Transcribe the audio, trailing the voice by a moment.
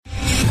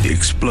The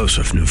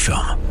explosive new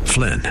film,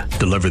 Flynn,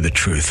 Deliver the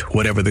Truth,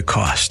 Whatever the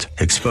Cost,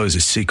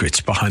 exposes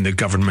secrets behind the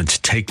government's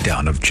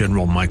takedown of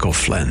General Michael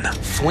Flynn.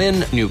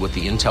 Flynn knew what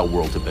the intel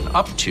world had been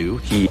up to.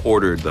 He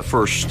ordered the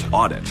first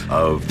audit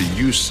of the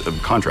use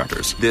of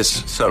contractors.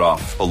 This set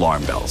off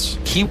alarm bells.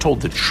 He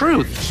told the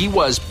truth. He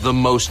was the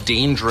most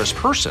dangerous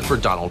person for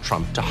Donald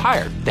Trump to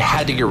hire. They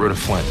had to get rid of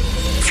Flynn.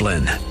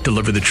 Flynn,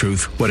 Deliver the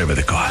Truth, Whatever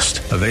the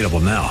Cost. Available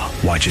now.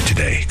 Watch it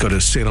today. Go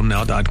to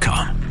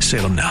salemnow.com.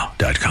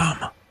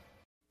 salemnow.com.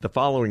 The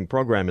following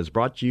program is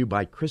brought to you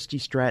by Christy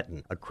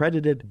Stratton,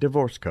 accredited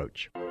divorce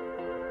coach.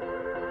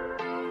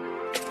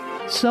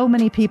 So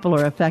many people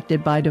are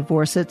affected by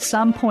divorce at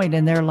some point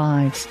in their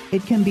lives.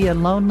 It can be a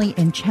lonely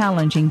and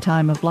challenging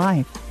time of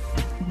life.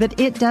 But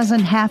it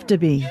doesn't have to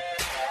be.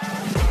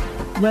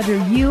 Whether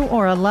you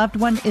or a loved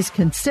one is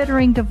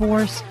considering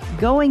divorce,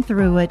 going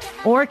through it,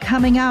 or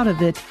coming out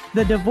of it,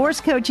 the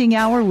Divorce Coaching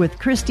Hour with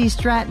Christy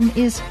Stratton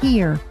is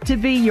here to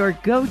be your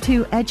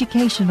go-to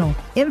educational,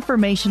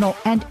 informational,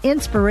 and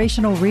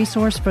inspirational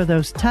resource for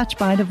those touched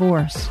by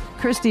divorce.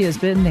 Christy has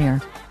been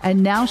there,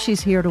 and now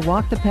she's here to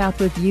walk the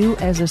path with you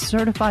as a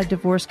certified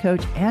divorce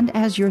coach and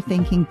as your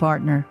thinking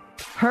partner.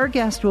 Her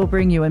guest will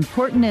bring you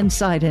important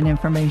insight and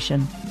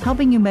information,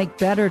 helping you make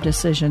better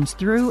decisions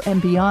through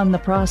and beyond the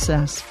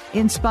process,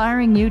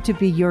 inspiring you to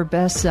be your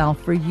best self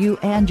for you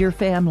and your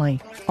family,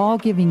 all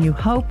giving you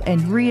hope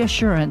and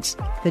reassurance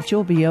that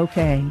you'll be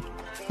okay.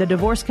 The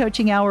Divorce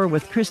Coaching Hour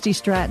with Christy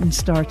Stratton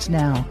starts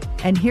now.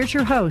 And here's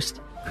your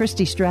host,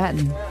 Christy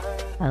Stratton.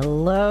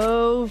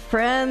 Hello,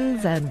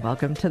 friends, and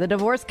welcome to the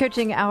Divorce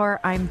Coaching Hour.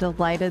 I'm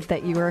delighted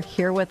that you are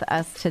here with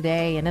us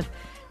today. And if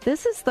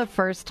this is the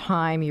first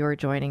time you are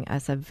joining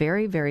us, a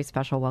very, very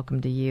special welcome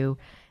to you.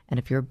 And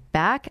if you're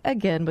back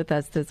again with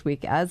us this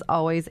week, as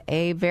always,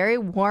 a very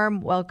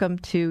warm welcome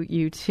to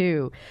you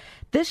too.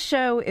 This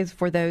show is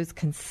for those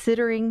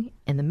considering,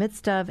 in the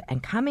midst of,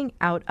 and coming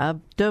out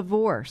of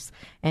divorce,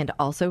 and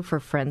also for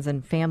friends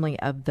and family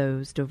of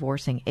those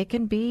divorcing. It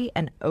can be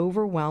an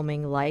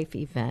overwhelming life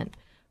event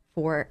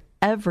for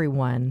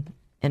everyone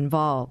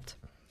involved.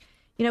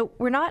 You know,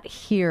 we're not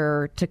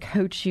here to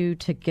coach you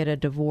to get a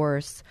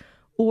divorce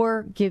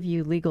or give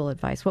you legal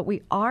advice. What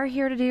we are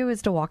here to do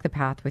is to walk the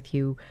path with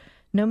you,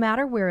 no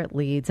matter where it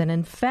leads. And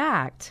in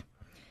fact,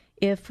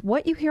 if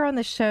what you hear on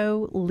the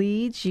show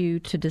leads you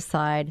to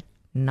decide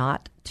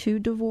not to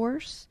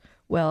divorce,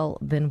 well,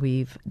 then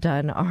we've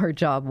done our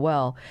job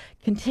well.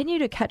 Continue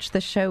to catch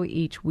the show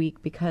each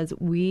week because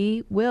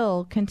we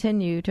will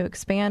continue to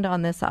expand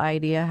on this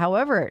idea,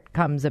 however it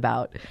comes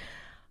about.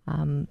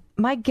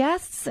 My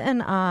guests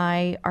and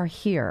I are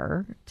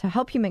here to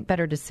help you make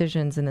better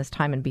decisions in this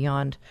time and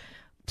beyond,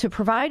 to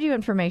provide you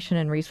information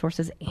and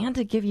resources, and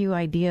to give you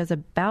ideas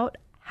about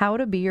how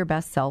to be your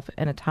best self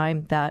in a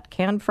time that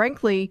can,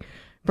 frankly,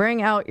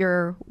 bring out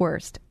your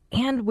worst.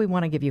 And we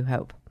want to give you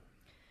hope.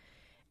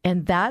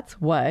 And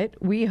that's what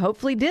we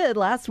hopefully did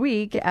last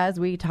week as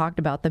we talked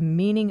about the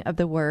meaning of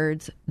the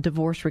words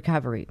divorce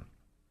recovery.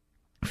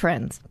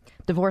 Friends,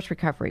 divorce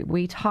recovery.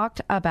 We talked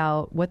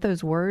about what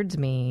those words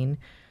mean,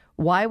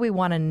 why we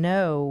want to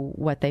know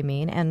what they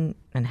mean, and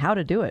how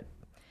to do it.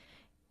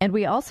 And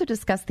we also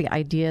discussed the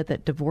idea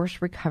that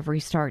divorce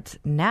recovery starts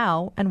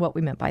now and what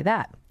we meant by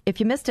that. If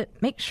you missed it,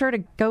 make sure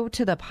to go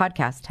to the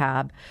podcast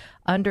tab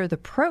under the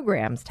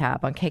programs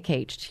tab on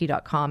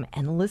kkht.com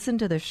and listen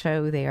to the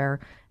show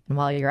there. And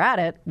while you're at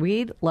it,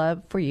 we'd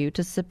love for you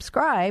to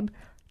subscribe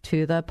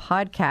to the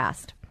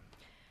podcast.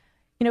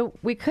 You know,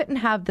 we couldn't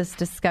have this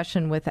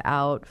discussion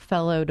without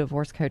fellow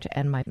divorce coach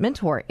and my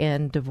mentor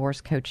in divorce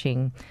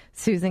coaching,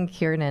 Susan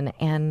Kiernan.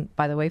 And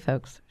by the way,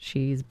 folks,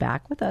 she's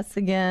back with us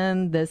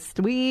again this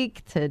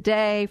week,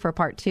 today, for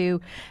part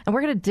 2. And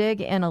we're going to dig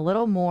in a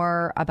little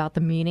more about the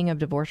meaning of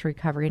divorce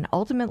recovery and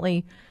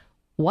ultimately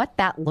what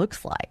that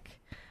looks like.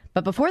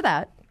 But before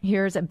that,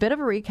 here's a bit of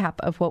a recap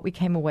of what we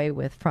came away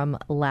with from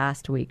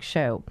last week's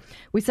show.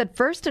 We said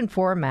first and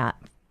foremost,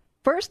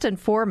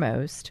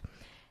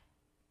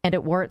 and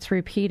it warrants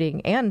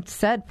repeating and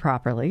said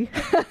properly,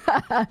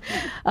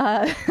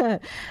 that,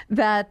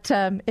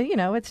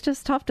 it's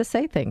just tough to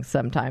say things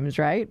sometimes,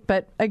 right?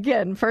 But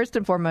again, first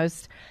and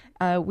foremost,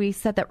 we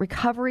said that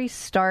recovery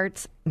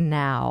starts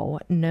now,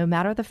 no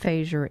matter the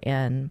phase you're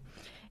in.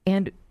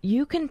 And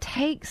you can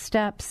take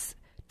steps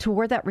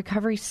toward that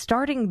recovery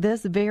starting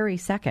this very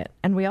second.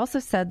 And we also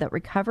said that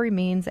recovery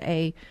means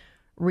a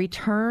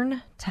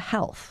return to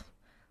health.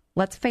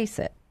 Let's face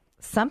it.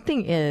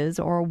 Something is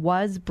or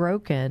was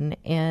broken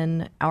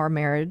in our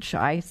marriage,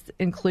 I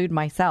include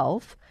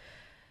myself,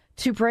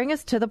 to bring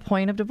us to the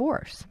point of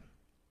divorce.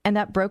 And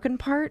that broken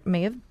part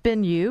may have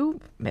been you,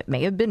 it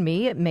may have been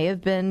me, it may have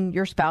been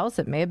your spouse,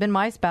 it may have been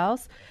my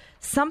spouse.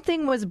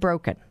 Something was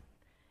broken.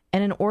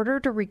 And in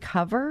order to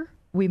recover,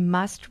 we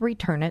must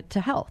return it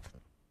to health.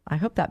 I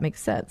hope that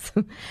makes sense.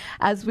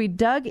 As we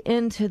dug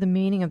into the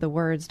meaning of the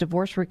words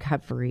divorce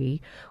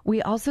recovery,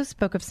 we also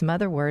spoke of some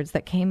other words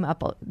that came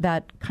up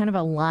that kind of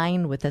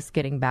align with us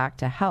getting back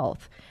to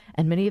health.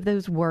 And many of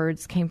those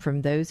words came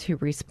from those who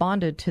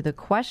responded to the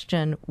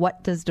question,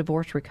 what does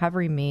divorce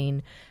recovery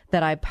mean,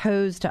 that I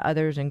posed to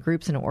others in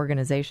groups and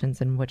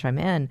organizations in which I'm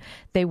in.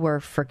 They were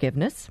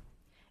forgiveness,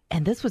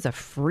 and this was a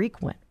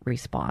frequent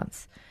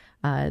response.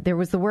 There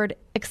was the word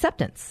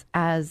acceptance,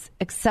 as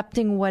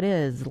accepting what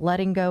is,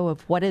 letting go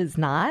of what is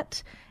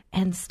not,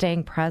 and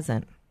staying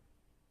present.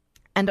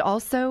 And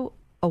also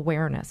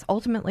awareness,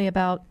 ultimately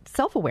about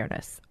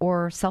self-awareness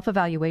or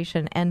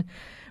self-evaluation. And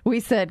we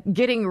said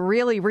getting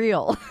really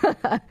real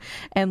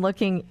and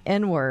looking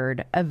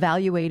inward,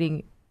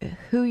 evaluating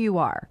who you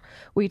are.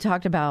 We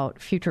talked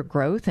about future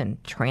growth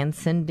and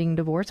transcending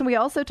divorce. And we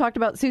also talked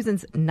about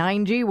Susan's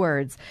 9G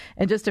words.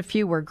 And just a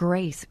few were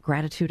grace,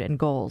 gratitude, and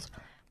goals.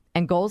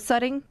 And goal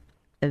setting,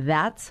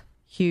 that's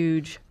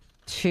huge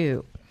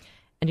too.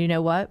 And you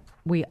know what?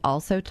 We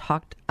also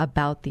talked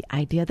about the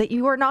idea that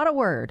you are not a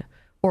word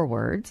or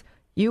words.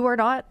 You are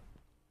not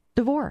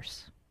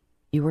divorce.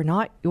 You are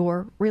not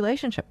your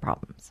relationship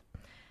problems.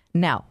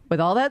 Now, with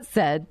all that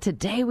said,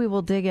 today we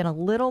will dig in a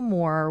little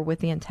more with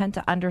the intent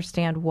to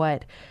understand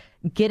what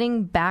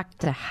getting back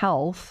to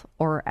health,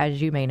 or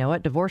as you may know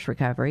it, divorce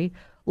recovery,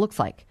 looks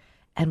like.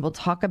 And we'll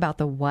talk about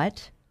the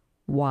what,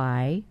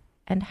 why,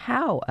 and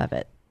how of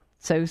it.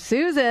 So,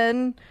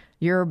 Susan,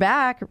 you're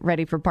back,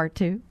 ready for part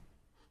 2?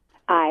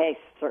 I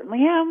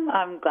certainly am.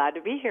 I'm glad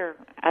to be here,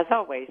 as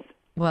always.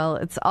 Well,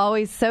 it's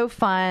always so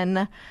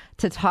fun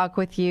to talk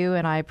with you,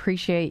 and I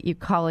appreciate you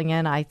calling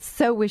in. I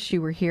so wish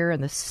you were here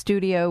in the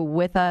studio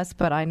with us,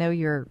 but I know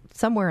you're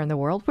somewhere in the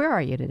world. Where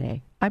are you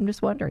today? I'm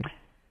just wondering.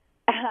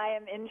 I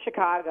am in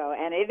Chicago,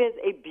 and it is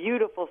a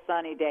beautiful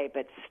sunny day,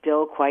 but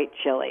still quite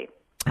chilly.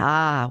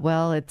 Ah,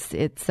 well, it's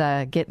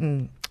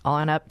getting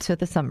on up to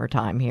the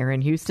summertime here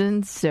in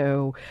Houston,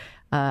 so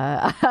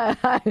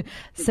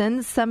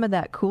send some of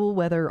that cool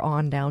weather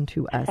on down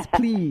to us,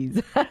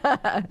 please.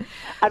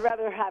 I'd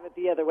rather have it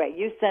the other way.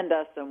 You send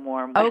us some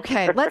warm weather.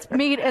 Okay, let's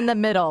meet in the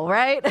middle,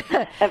 right?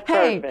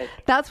 Hey,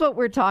 that's what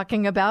we're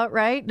talking about,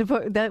 right?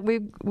 That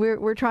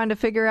we're trying to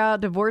figure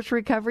out divorce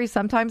recovery.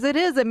 Sometimes it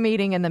is a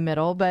meeting in the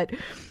middle, but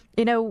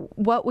you know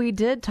what we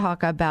did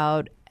talk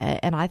about,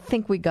 and I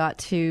think we got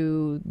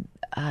to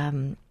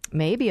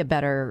maybe a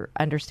better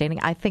understanding.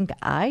 I think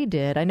I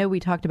did. I know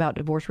we talked about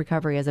divorce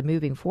recovery as a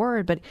moving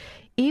forward, but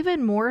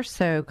even more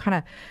so kind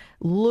of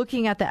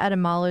looking at the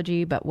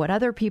etymology, but what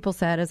other people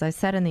said, as I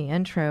said in the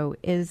intro,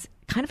 is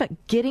kind of a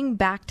getting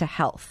back to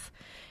health.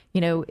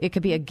 You know, it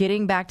could be a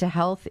getting back to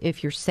health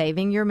if you're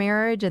saving your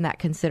marriage in that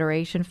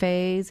consideration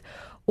phase,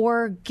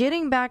 or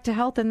getting back to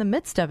health in the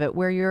midst of it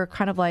where you're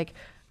kind of like,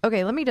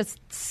 okay, let me just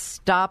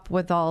stop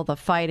with all the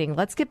fighting.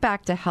 Let's get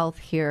back to health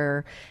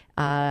here.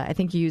 I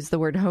think you used the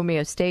word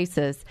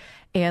homeostasis,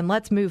 and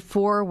let's move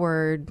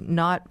forward,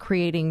 not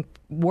creating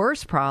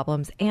worse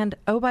problems. And,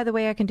 oh, by the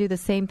way, I can do the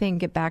same thing,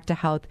 get back to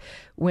health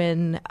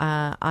when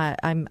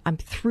I'm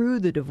through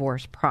the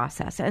divorce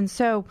process. And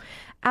so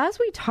as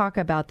we talk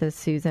about this,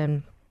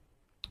 Susan,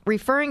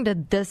 referring to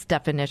this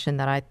definition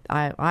that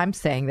I'm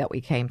saying that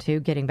we came to,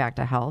 getting back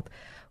to health,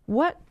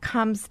 what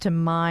comes to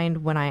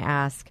mind when I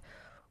ask,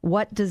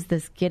 what does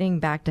this getting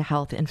back to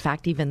health, in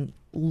fact, even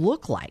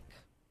look like?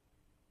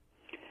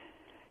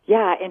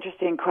 Yeah,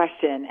 interesting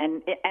question.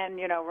 And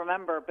you know,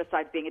 remember,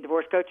 besides being a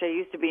divorce coach, I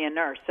used to be a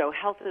nurse, so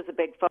health is a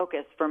big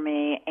focus for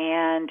me.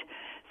 And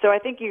so I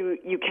think you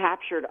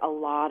captured a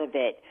lot of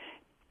it.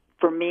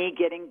 For me,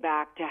 getting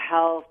back to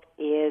health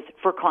is,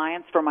 for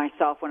clients, for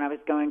myself when I was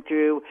going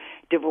through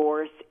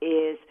divorce,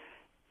 is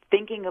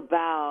thinking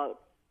about,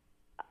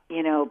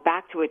 you know,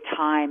 back to a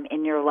time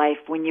in your life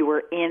when you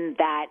were in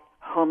that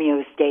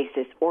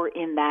homeostasis or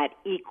in that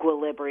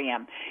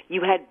equilibrium.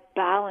 You had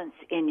balance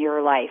in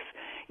your life.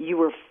 You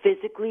were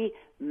physically,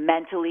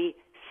 mentally,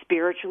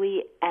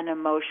 spiritually, and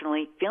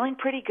emotionally feeling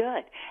pretty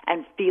good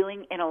and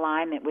feeling in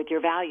alignment with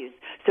your values.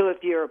 So if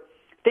you're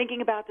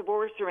thinking about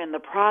divorce or in the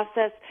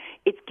process,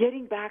 it's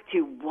getting back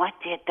to, what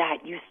did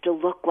that used to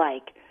look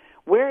like?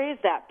 Where is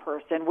that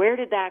person? Where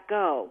did that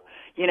go?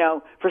 You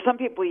know, for some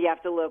people you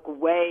have to look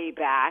way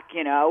back,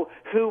 you know,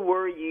 who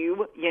were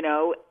you, you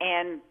know,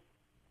 and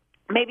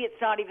maybe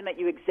it's not even that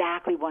you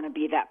exactly want to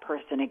be that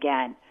person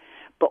again,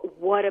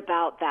 but what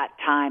about that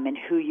time and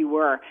who you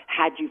were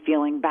had you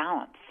feeling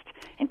balanced?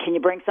 And can you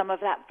bring some of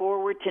that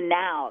forward to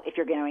now if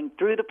you're going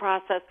through the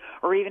process,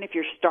 or even if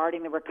you're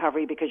starting the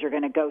recovery because you're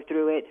going to go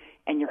through it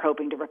and you're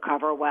hoping to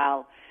recover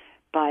well?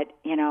 But,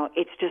 you know,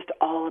 it's just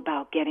all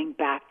about getting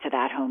back to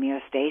that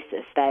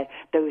homeostasis, that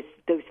those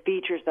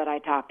features that I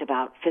talked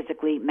about,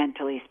 physically,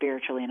 mentally,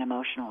 spiritually, and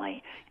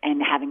emotionally,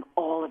 and having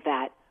all of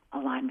that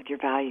align with your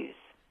values.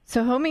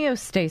 So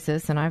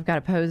homeostasis, and I've got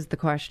to pose the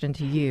question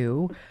to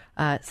you,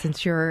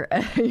 since your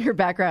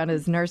background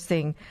is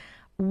nursing,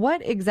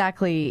 what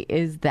exactly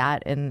is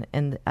that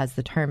as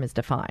the term is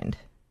defined?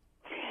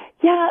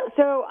 Yeah,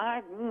 so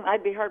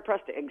I'd be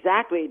hard-pressed to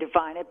exactly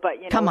define it, but,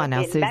 Come on now,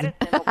 in Susan.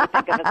 medicine, what we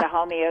think of as a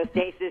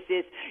homeostasis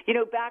is,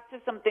 back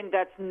to something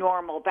that's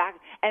normal,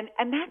 and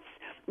that's,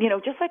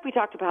 just like we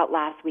talked about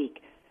last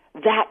week,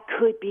 that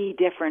could be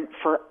different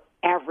for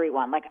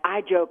everyone. Like,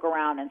 I joke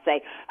around and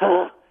say,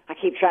 I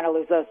keep trying to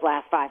lose those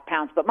last 5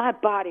 pounds, but my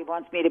body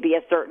wants me to be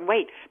a certain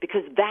weight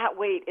because that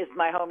weight is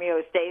my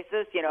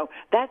homeostasis.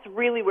 That's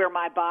really where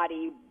my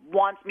body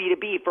wants me to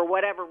be for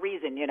whatever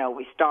reason.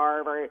 We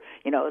starve or,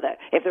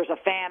 if there's a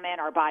famine,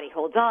 our body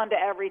holds on to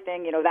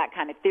everything, that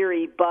kind of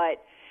theory.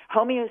 But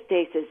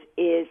homeostasis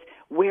is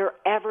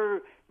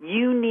wherever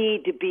you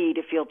need to be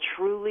to feel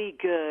truly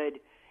good.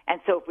 And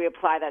so if we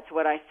apply that to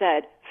what I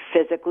said,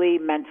 physically,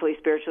 mentally,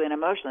 spiritually, and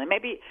emotionally,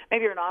 maybe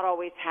you're not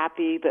always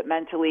happy, but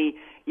mentally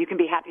you can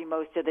be happy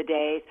most of the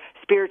days.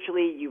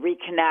 Spiritually, you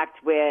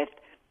reconnect with,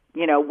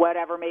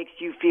 whatever makes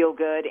you feel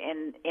good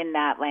in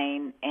that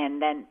lane. And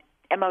then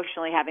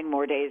emotionally having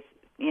more days,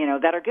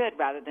 that are good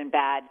rather than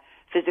bad.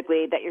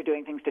 Physically, that you're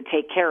doing things to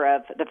take care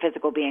of the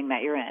physical being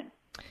that you're in.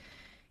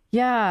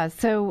 Yeah.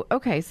 So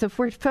if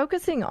we're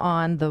focusing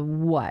on the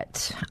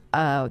what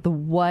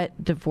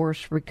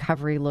divorce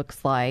recovery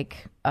looks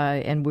like,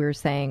 and we're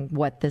saying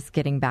what this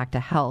getting back to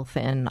health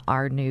in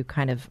our new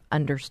kind of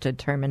understood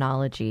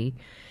terminology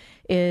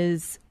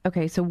is,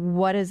 okay, so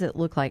what does it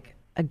look like?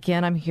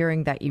 Again, I'm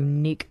hearing that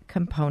unique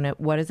component.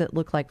 What does it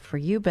look like for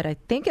you? But I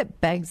think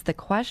it begs the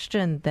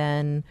question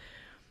then,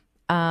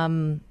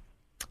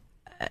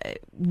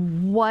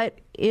 what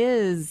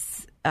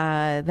is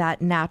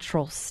that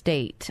natural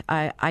state?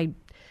 I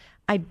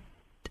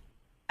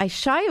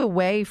shy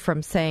away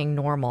from saying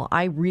normal.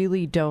 I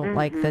really don't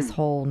like this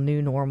whole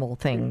new normal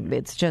thing.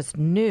 It's just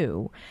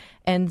new.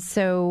 And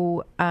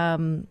so,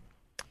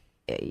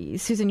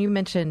 Susan, you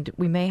mentioned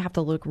we may have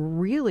to look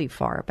really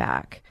far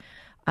back.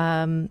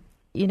 And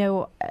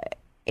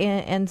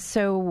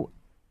so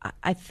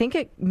I think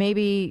it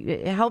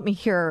maybe help me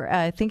here.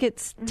 I think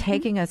it's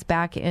taking us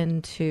back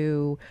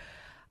into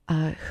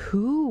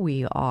who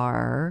we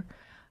are,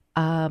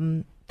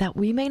 that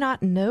we may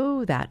not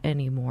know that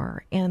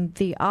anymore. And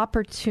the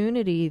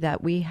opportunity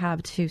that we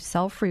have to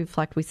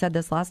self-reflect, we said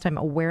this last time,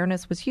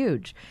 awareness was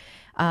huge.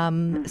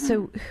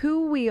 So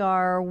who we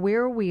are,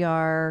 where we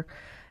are,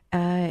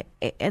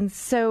 and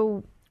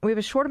so we have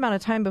a short amount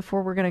of time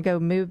before we're going to go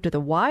move to the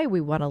why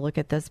we want to look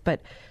at this.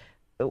 But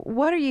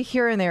what are you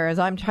hearing there as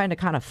I'm trying to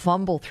kind of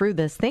fumble through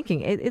this thinking?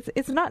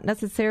 It's not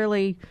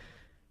necessarily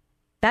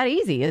that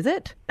easy, is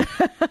it?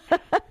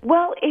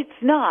 Well, it's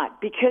not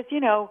because,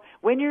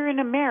 when you're in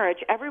a marriage,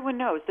 everyone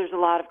knows there's a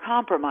lot of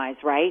compromise,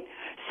 right?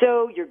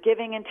 So you're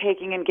giving and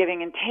taking and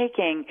giving and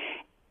taking.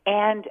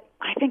 And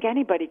I think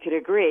anybody could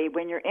agree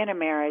when you're in a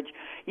marriage,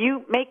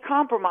 you make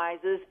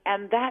compromises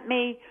and that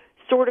may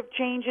sort of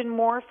change and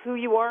morph who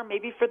you are,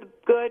 maybe for the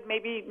good,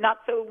 maybe not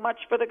so much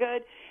for the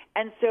good.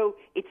 And so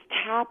it's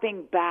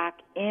tapping back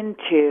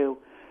into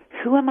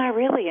who am I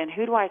really and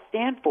who do I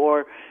stand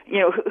for?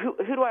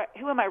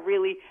 Who am I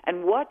really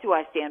and what do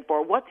I stand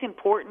for? What's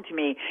important to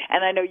me?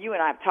 And I know you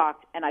and I have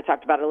talked, and I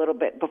talked about it a little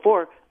bit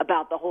before,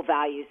 about the whole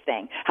values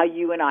thing, how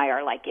you and I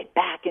are like, get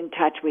back in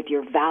touch with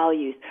your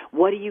values.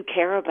 What do you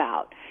care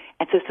about?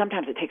 And so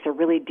sometimes it takes a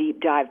really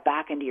deep dive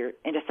back into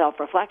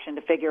self-reflection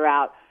to figure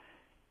out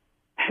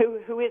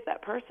who is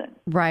that person?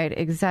 Right,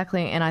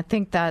 exactly. And I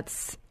think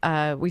that's,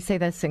 we say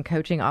this in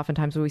coaching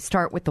oftentimes, we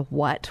start with the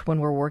what when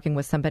we're working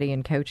with somebody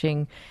in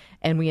coaching,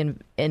 and we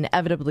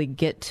inevitably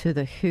get to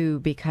the who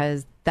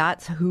because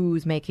that's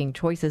who's making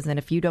choices. And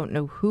if you don't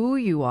know who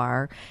you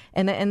are,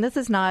 and this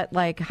is not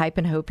like hype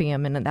and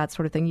hopium and that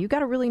sort of thing, you got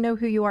to really know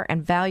who you are,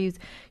 and values,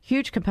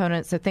 huge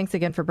components. So thanks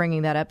again for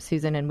bringing that up,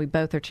 Susan, and we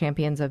both are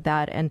champions of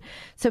that. And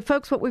so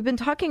folks, what we've been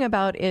talking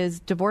about is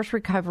divorce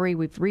recovery.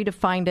 We've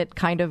redefined it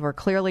or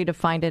clearly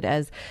defined it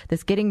as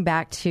this getting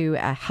back to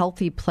a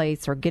healthy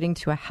place or getting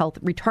to a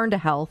return to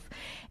health.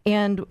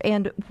 And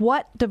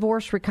what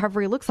divorce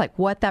recovery looks like,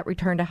 what that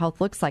return to health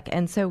looks like.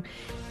 And so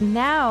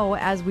now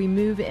as we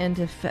move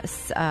into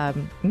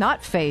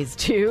not phase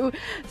 2,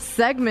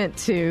 segment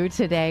 2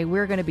 today,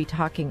 we're going to be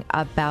talking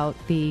about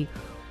the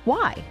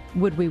why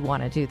would we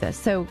want to do this.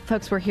 So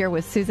folks, we're here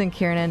with Susan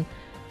Kiernan,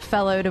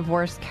 fellow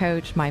divorce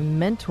coach, my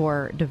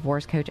mentor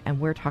divorce coach,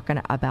 and we're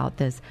talking about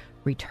this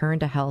return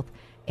to health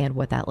and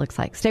what that looks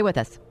like. Stay with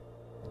us.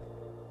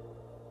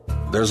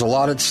 There's a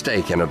lot at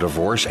stake in a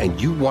divorce, and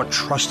you want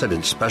trusted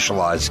and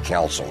specialized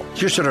counsel.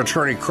 Houston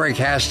attorney Craig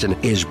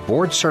Haston is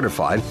board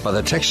certified by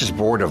the Texas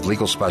Board of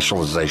Legal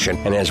Specialization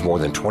and has more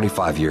than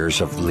 25 years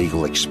of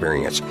legal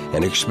experience.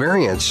 And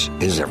experience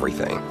is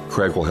everything.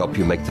 Craig will help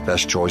you make the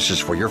best choices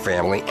for your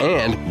family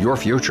and your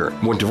future.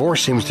 When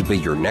divorce seems to be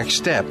your next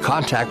step,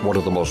 contact one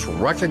of the most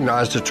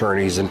recognized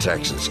attorneys in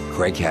Texas,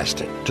 Craig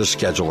Haston. To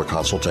schedule a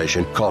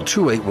consultation, call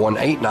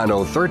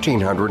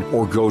 281-890-1300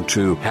 or go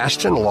to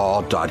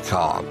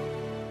hastonlaw.com.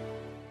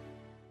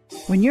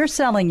 When you're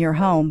selling your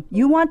home,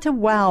 you want to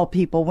wow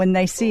people when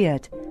they see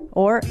it.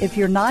 Or if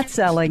you're not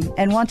selling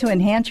and want to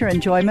enhance your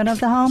enjoyment of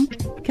the home,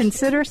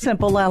 consider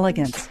Simple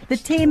Elegance. The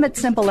team at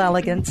Simple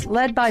Elegance,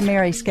 led by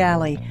Mary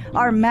Scally,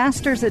 are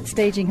masters at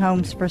staging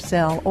homes for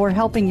sale or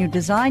helping you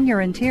design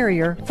your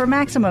interior for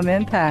maximum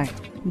impact.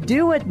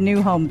 Do what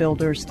new home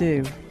builders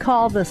do.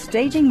 Call the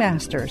Staging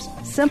Masters,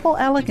 Simple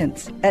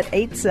Elegance, at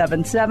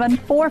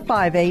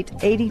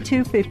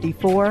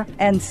 877-458-8254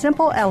 and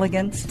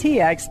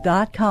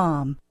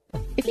SimpleEleganceTX.com.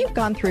 If you've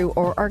gone through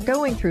or are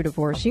going through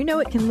divorce, you know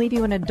it can leave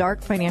you in a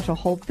dark financial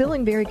hole,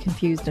 feeling very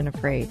confused and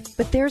afraid.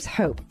 But there's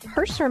hope.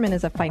 Hirsch Sherman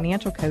is a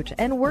financial coach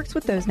and works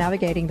with those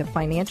navigating the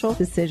financial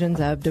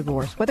decisions of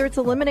divorce. Whether it's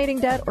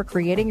eliminating debt or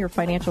creating your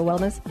financial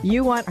wellness,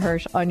 you want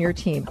Hirsch on your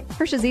team.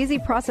 Hirsch's easy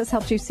process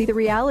helps you see the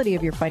reality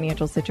of your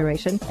financial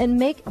situation and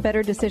make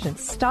better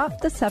decisions.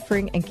 Stop the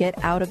suffering and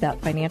get out of that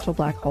financial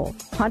black hole.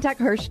 Contact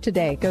Hirsch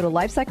today. Go to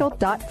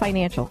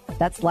lifecycle.financial.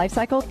 That's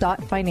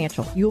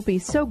lifecycle.financial. You'll be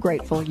so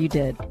grateful you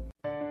did.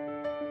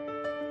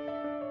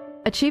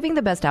 Achieving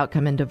the best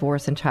outcome in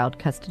divorce and child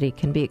custody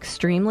can be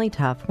extremely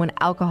tough when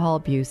alcohol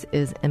abuse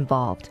is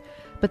involved.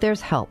 But there's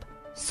help.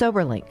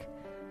 SoberLink.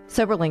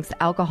 SoberLink's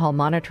alcohol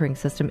monitoring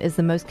system is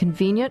the most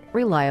convenient,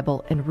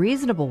 reliable, and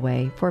reasonable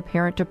way for a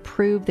parent to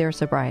prove their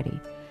sobriety.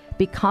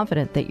 Be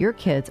confident that your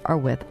kids are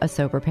with a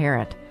sober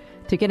parent.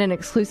 To get an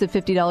exclusive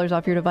 $50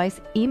 off your device,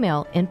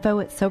 email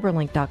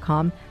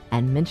info@soberlink.com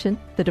and mention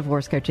the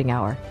Divorce Coaching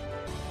Hour.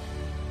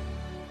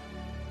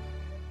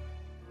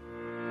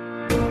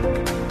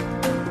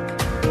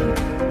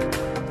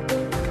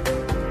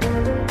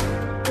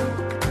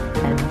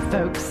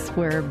 Folks,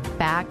 we're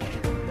back,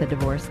 the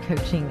Divorce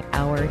Coaching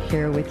Hour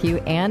here with you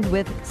and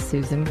with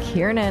Susan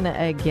Kiernan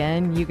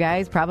again. You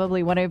guys,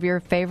 probably one of your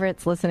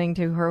favorites, listening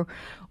to her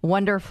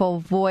wonderful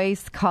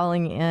voice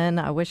calling in.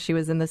 I wish she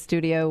was in the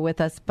studio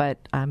with us, but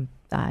I'm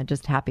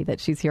just happy that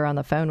she's here on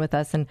the phone with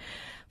us. And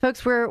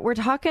folks, we're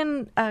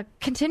talking,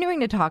 continuing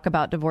to talk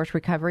about divorce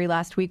recovery.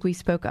 Last week we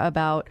spoke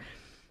about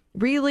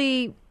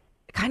really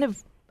kind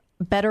of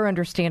better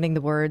understanding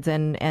the words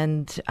and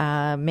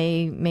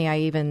may I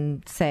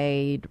even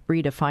say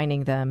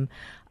redefining them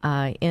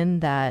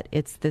in that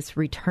it's this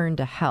return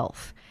to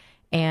health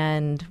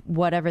and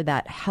whatever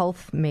that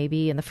health may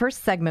be. In the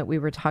first segment, we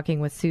were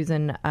talking with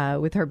Susan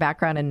with her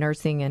background in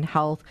nursing and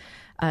health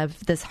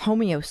of this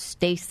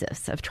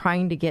homeostasis of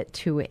trying to get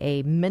to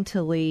a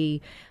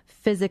mentally,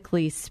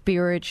 physically,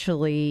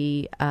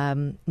 spiritually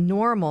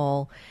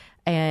normal.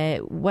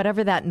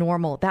 Whatever that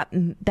normal,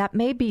 that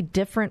may be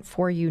different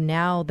for you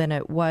now than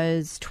it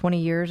was 20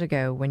 years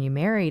ago when you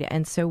married.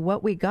 And so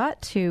what we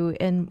got to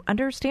in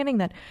understanding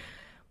that,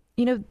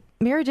 you know,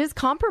 marriage is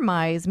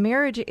compromise.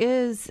 Marriage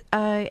is,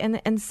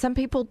 and some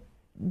people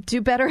do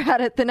better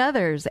at it than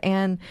others.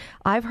 And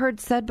I've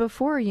heard said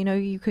before, you know,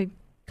 you could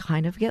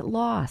kind of get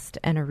lost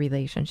in a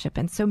relationship.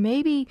 And so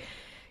maybe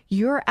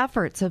your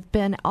efforts have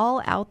been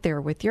all out there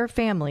with your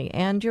family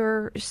and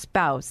your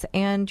spouse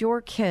and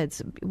your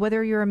kids,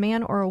 whether you're a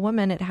man or a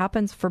woman, it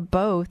happens for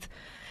both.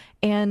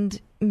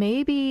 And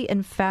maybe,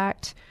 in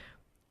fact,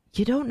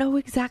 you don't know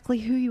exactly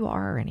who you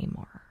are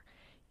anymore,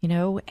 you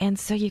know, and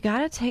so you got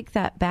to take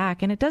that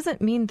back. And it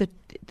doesn't mean that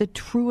the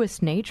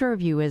truest nature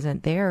of you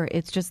isn't there.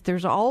 It's just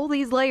there's all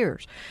these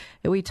layers.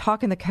 We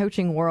talk in the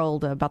coaching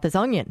world about this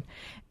onion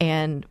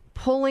and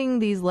pulling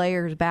these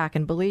layers back.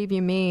 And believe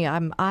you me,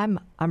 I'm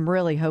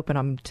really hoping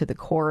I'm to the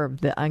core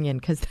of the onion,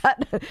 because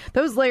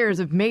those layers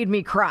have made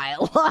me cry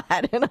a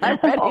lot, and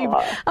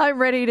I'm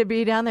ready to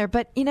be down there.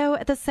 But you know,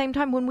 at the same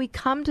time, when we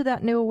come to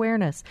that new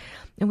awareness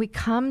and we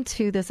come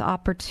to this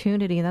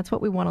opportunity, and that's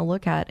what we want to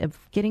look at of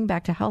getting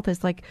back to health,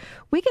 is like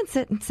we can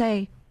sit and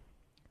say,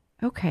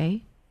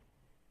 okay,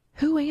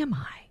 who am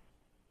I?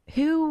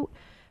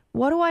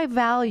 What do I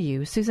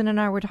value? Susan and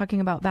I were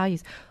talking about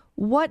values.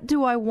 What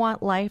do I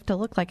want life to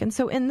look like? And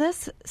so in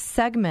this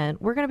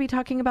segment, we're going to be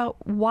talking about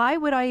why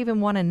would I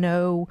even want to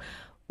know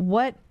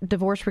what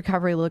divorce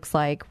recovery looks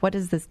like? What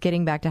does this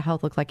getting back to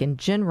health look like in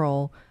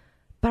general?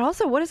 But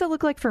also, what does it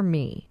look like for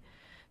me?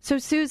 So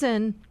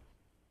Susan,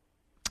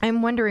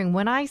 I'm wondering,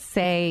 when I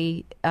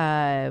say,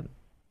 when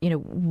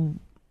I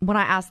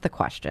ask the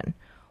question,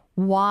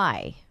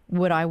 why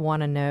would I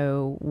want to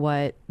know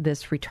what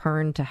this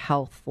return to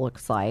health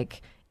looks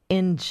like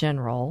in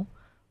general?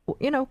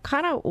 You know,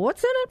 kind of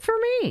what's in it for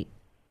me?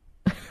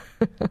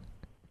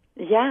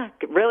 Yeah,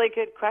 really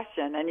good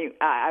question. And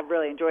I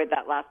really enjoyed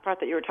that last part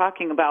that you were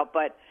talking about.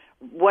 But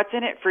what's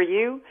in it for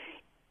you?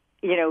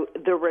 You know,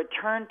 the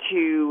return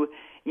to,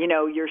 you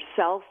know,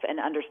 yourself and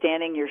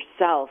understanding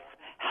yourself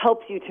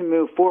helps you to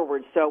move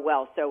forward so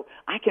well. So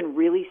I can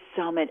really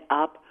sum it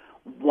up.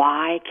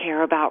 Why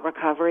care about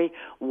recovery?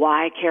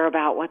 Why care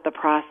about what the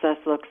process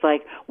looks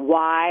like?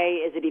 Why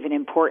is it even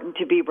important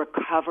to be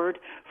recovered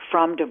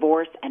from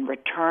divorce and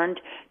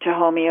returned to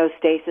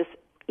homeostasis,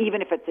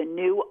 even if it's a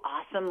new,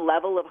 awesome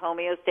level of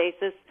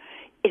homeostasis?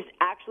 Is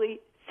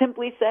actually,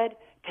 simply said,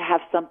 to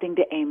have something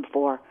to aim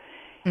for.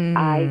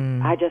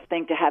 I just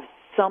think to have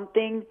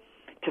something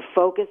to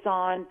focus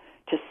on,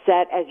 to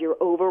set as your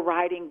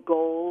overriding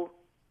goal,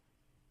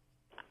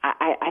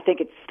 I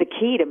think it's the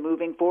key to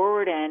moving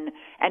forward and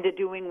to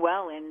doing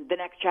well in the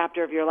next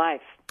chapter of your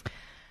life.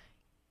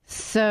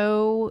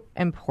 So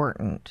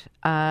important.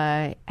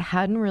 I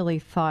hadn't really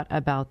thought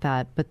about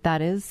that, but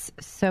that is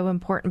so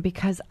important,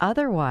 because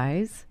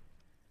otherwise,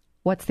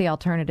 what's the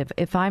alternative?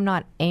 If I'm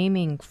not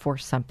aiming for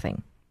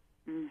something,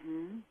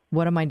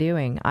 what am I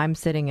doing? I'm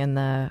sitting in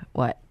the,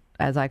 what,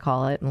 as I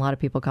call it, and a lot of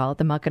people call it,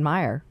 the muck and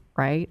mire,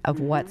 right, of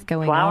what's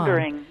going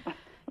on.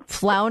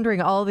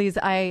 Floundering. All these,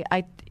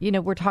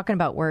 we're talking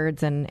about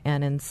words, and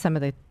in some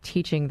of the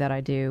teaching that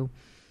I do,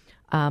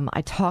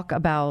 I talk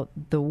about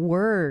the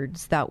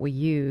words that we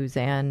use,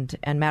 and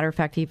matter of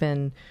fact,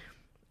 even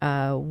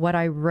what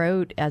I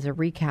wrote as a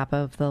recap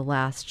of the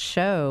last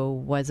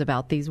show was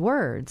about these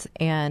words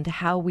and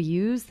how we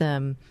use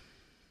them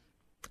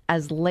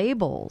as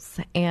labels,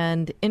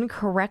 and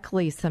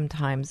incorrectly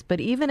sometimes. But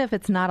even if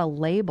it's not a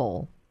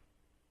label,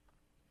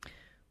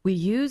 we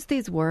use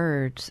these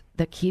words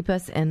that keep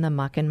us in the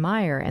muck and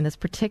mire. And this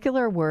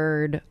particular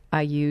word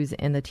I use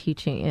in the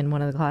teaching in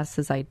one of the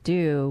classes I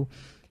do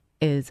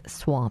is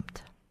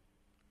swamped.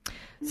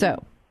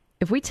 So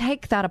if we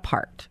take that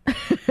apart,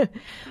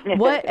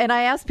 and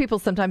I ask people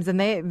sometimes, and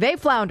they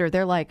flounder.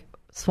 They're like,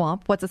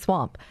 swamp? What's a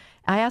swamp?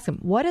 I ask them,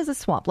 what is a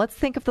swamp? Let's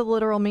think of the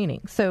literal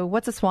meaning. So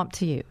what's a swamp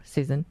to you,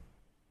 Susan?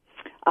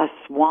 A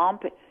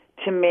swamp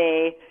to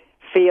me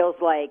feels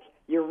like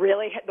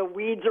the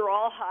weeds are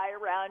all high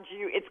around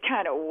you. It's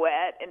kind of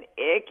wet and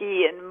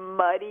icky and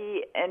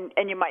muddy,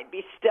 and you might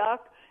be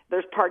stuck.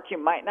 There's parts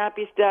you might not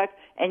be stuck,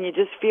 and you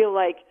just feel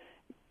like,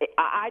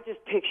 I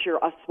just picture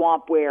a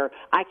swamp where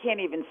I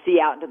can't even see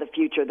out into the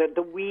future.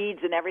 The weeds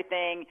and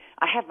everything.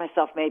 I have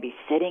myself maybe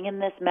sitting in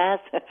this mess,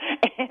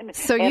 and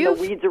the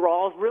weeds are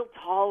all real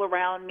tall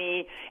around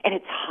me, and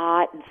it's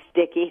hot and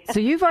sticky. So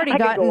you've already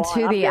gotten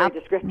to the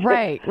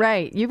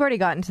right. You've already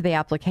gotten to the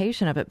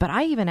application of it. But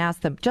I even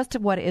asked them just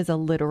what is a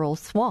literal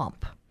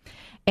swamp.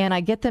 And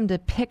I get them to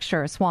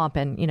picture a swamp,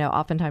 and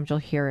oftentimes you'll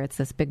hear it's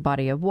this big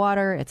body of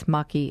water. It's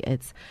mucky.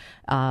 It's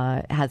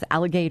has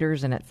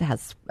alligators, and it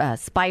has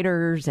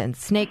spiders and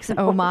snakes.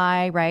 Oh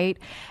my, right?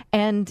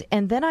 And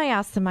then I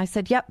asked them. I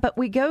said, "Yep, but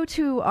we go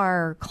to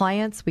our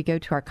clients, we go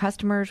to our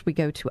customers, we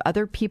go to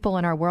other people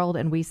in our world,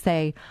 and we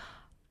say,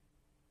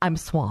 I'm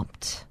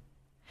swamped."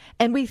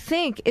 And we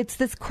think it's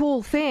this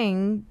cool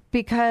thing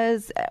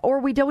or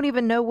we don't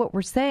even know what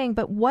we're saying.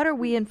 But what are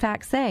we in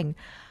fact saying?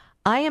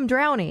 I am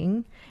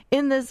drowning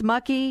in this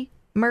mucky,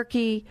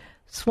 murky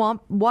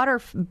swamp water,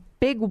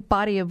 big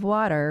body of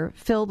water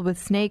filled with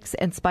snakes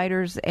and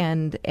spiders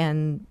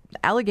and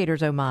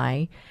alligators, oh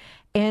my.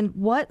 And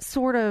what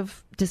sort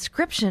of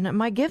description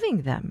am I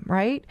giving them,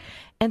 right?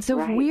 And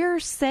so if we're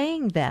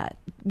saying that,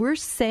 we're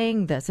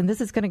saying this, and this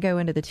is going to go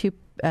into the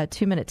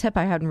 2-minute tip.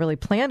 I hadn't really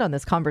planned on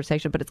this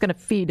conversation, but it's going to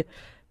feed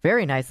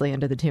very nicely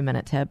into the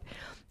 2-minute tip.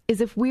 Is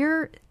if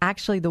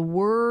the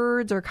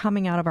words are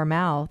coming out of our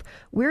mouth,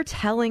 we're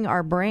telling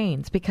our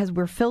brains, because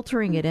we're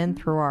filtering it in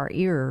through our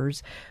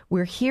ears,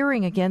 we're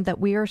hearing again that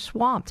we are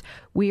swamped.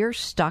 We are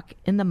stuck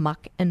in the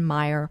muck and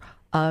mire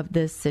of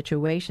this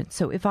situation.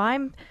 So if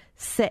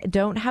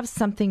don't have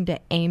something to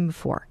aim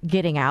for,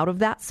 getting out of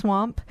that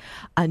swamp,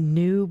 a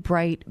new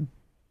bright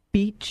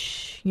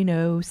beach,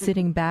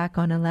 sitting back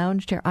on a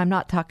lounge chair. I'm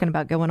not talking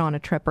about going on a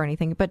trip or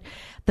anything, but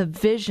the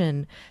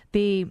vision,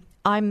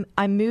 I'm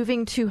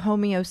moving to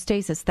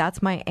homeostasis.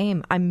 That's my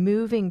aim. I'm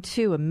moving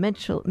to a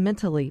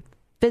mentally,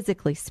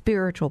 physically,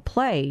 spiritual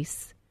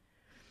place.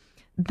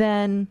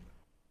 Then,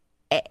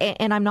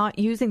 and I'm not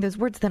using those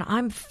words, then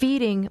I'm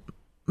feeding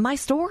my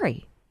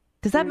story.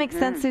 Does that make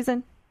sense,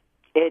 Susan?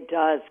 It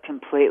does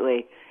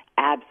completely.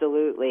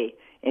 Absolutely.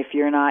 If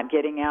you're not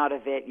getting out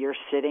of it, you're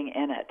sitting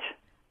in it.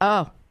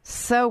 Oh,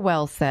 so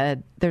well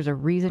said. There's a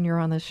reason you're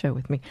on this show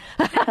with me.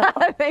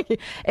 Thank you.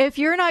 If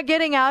you're not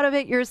getting out of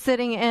it, you're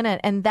sitting in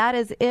it. And that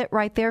is it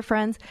right there,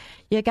 friends.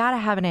 You got to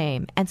have an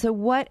aim. And so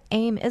what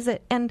aim is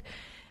it? And,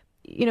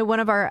 one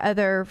of our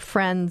other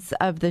friends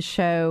of the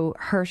show,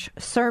 Hirsch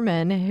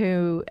Sermon,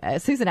 who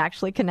Susan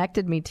actually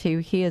connected me to,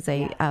 he is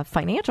a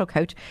financial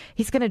coach.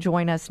 He's going to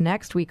join us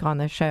next week on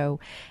the show.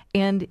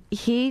 And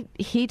he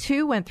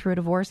too went through a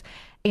divorce,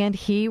 and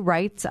he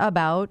writes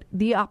about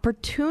the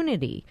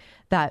opportunity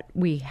that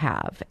we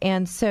have.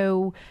 And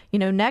so,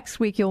 next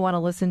week you'll want to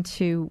listen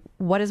to,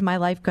 what is my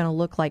life going to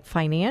look like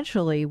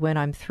financially when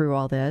I'm through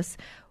all this?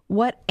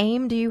 What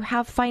aim do you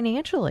have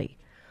financially?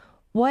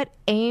 What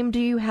aim do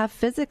you have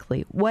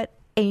physically? What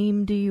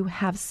aim do you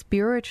have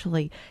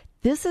spiritually?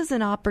 This is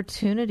an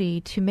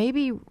opportunity to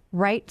maybe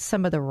right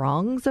some of the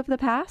wrongs of the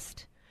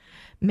past,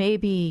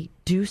 maybe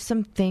do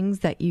some things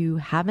that you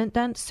haven't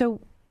done.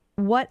 So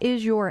what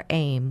is your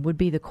aim would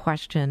be the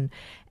question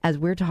as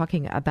we're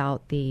talking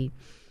about the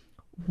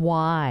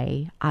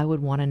why I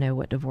would want to know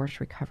what divorce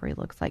recovery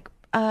looks like.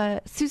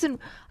 Susan,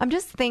 I'm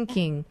just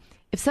thinking,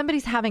 if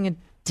somebody's having a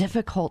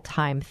difficult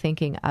time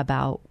thinking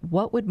about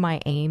what would my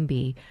aim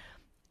be,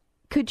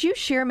 could you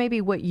share maybe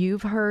what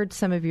you've heard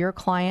some of your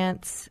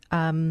clients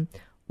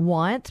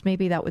want?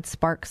 Maybe that would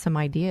spark some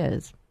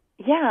ideas.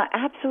 Yeah,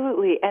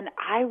 absolutely. And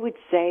I would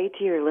say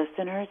to your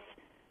listeners,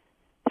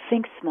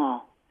 think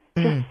small.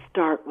 Just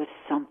start with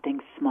something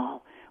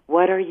small.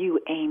 What are you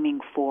aiming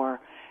for?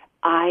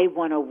 I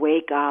want to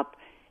wake up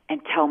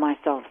and tell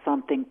myself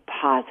something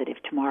positive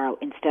tomorrow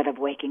instead of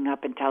waking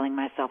up and telling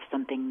myself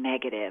something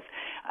negative.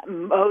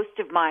 Most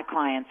of my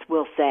clients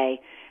will say,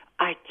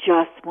 I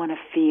just want to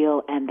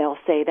feel, and they'll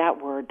say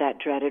that word, that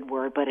dreaded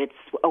word, but it's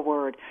a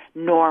word,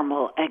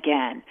 normal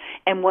again.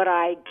 And what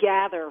I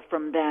gather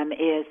from them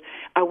is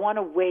I want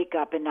to wake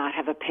up and not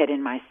have a pit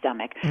in my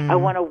stomach. I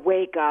want to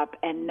wake up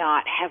and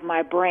not have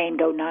my brain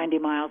go 90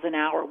 miles an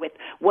hour with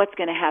what's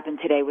going to happen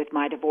today with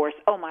my divorce.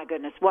 Oh, my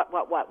goodness, what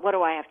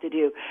do I have to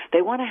do?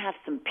 They want to have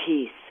some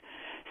peace.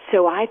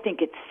 So I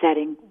think it's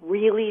setting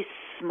really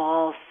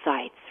small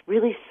sights,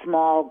 really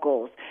small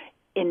goals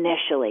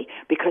initially,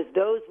 because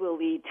those will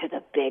lead to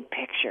the big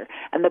picture.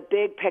 And the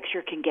big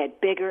picture can get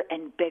bigger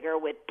and bigger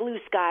with blue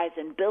skies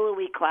and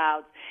billowy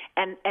clouds,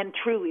 and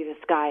truly the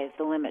sky is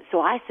the limit.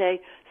 So I say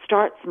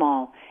start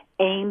small,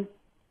 aim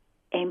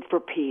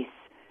for peace,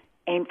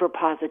 aim for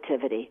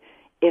positivity.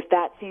 If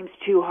that seems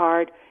too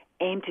hard,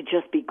 aim to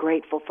just be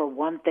grateful for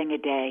one thing a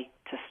day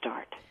to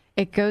start.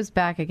 It goes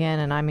back again,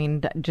 and I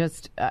mean,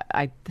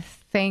 I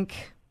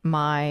think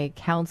my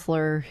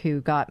counselor who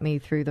got me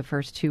through the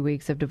first 2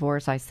 weeks of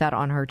divorce, I sat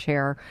on her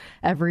chair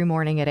every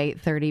morning at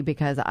 8:30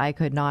 because I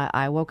could not,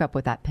 I woke up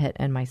with that pit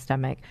in my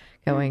stomach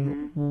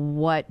going,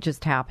 what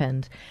just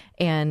happened?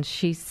 And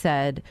she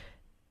said,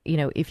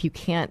 if you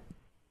can't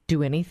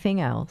do anything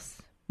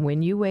else,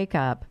 when you wake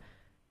up,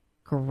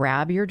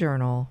 grab your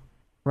journal,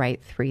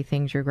 write 3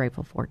 things you're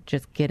grateful for.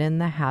 Just get in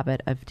the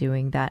habit of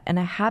doing that. And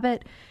a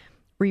habit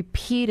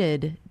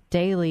repeated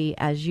daily,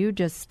 as you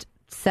just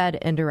said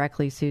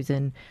indirectly,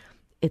 Susan,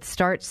 it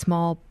starts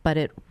small, but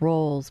it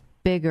rolls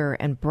bigger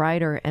and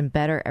brighter and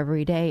better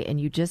every day. And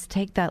you just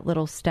take that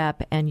little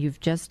step, and you've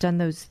just done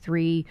those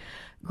 3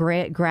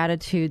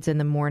 gratitudes in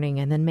the morning.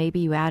 And then maybe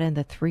you add in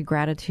the 3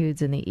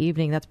 gratitudes in the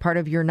evening. That's part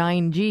of your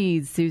 9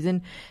 G's,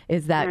 Susan,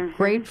 is that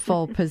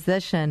grateful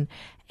position.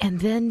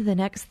 And then the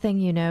next thing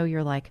you know,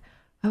 you're like,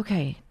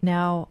 okay,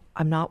 now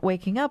I'm not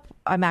waking up.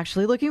 I'm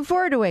actually looking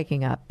forward to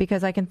waking up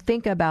because I can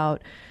think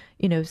about,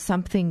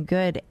 something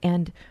good.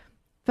 And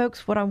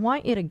folks, what I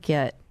want you to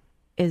get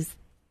is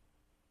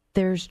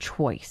there's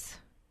choice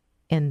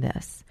in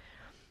this.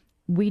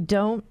 We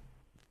don't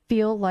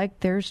feel like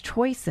there's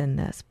choice in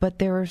this, but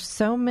there are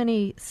so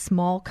many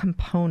small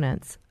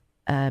components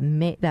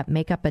that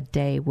make up a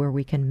day where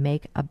we can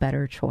make a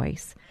better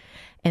choice.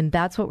 And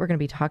that's what we're going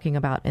to be talking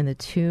about in the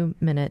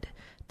 2-minute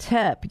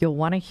tip. You'll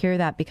want to hear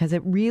that because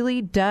it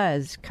really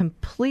does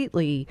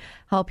completely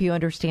help you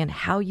understand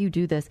how you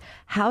do this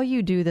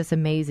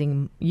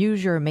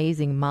use your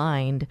amazing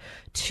mind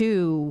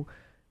to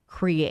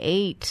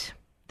create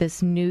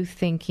this new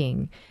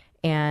thinking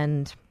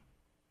and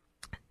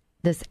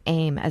this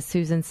aim, as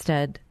Susan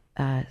said,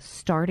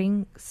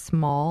 starting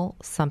small,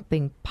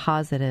 something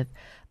positive,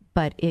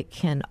 but it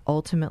can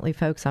ultimately,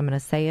 folks, I'm going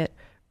to say it,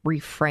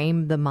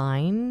 reframe the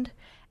mind,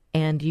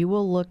 and you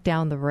will look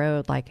down the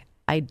road like,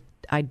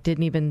 I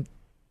didn't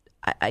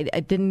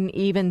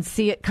even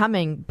see it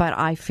coming, but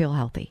I feel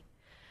healthy.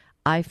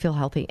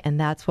 And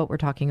that's what we're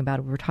talking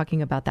about. We're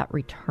talking about that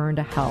return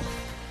to health,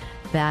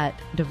 that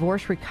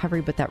divorce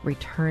recovery, but that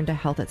return to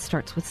health. It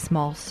starts with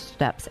small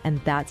steps,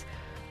 and that's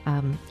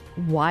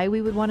why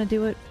we would want to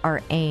do it.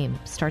 Our aim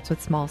starts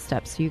with small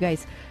steps. So you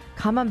guys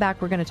come on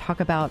back. We're going to talk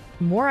about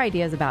more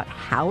ideas about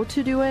how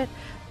to do it,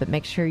 but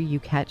make sure you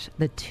catch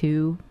the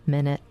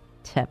 2-minute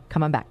tip.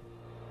 Come on back.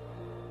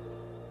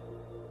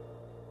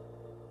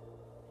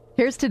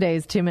 Here's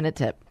today's 2-minute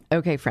tip.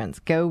 Okay, friends,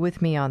 go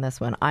with me on this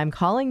one. I'm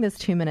calling this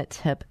 2-minute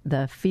tip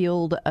the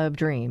field of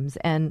dreams.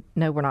 And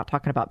no, we're not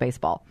talking about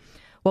baseball.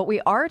 What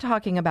we are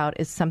talking about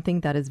is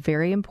something that is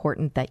very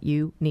important that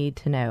you need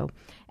to know.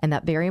 And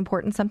that very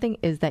important something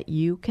is that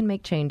you can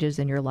make changes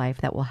in your life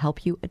that will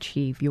help you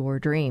achieve your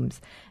dreams.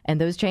 And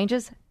those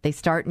changes, they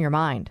start in your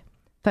mind.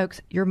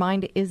 Folks, your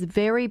mind is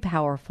very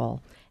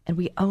powerful, and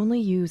we only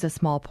use a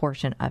small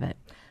portion of it.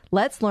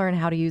 Let's learn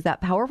how to use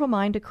that powerful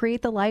mind to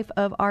create the life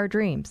of our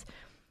dreams.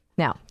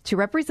 Now, to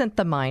represent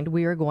the mind,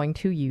 we are going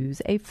to use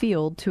a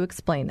field to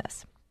explain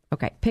this.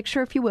 Okay,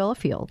 picture, if you will, a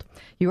field.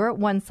 You are at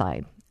one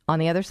side. On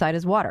the other side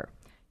is water.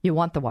 You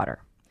want the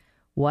water.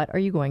 What are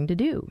you going to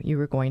do? You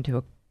are going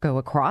to go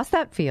across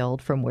that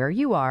field from where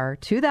you are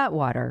to that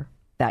water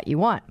that you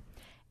want.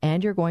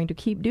 And you're going to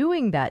keep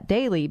doing that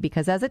daily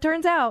because, as it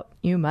turns out,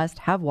 you must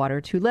have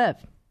water to live.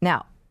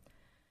 Now,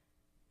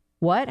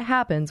 what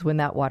happens when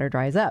that water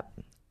dries up?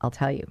 I'll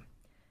tell you.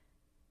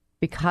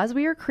 Because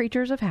we are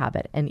creatures of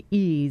habit and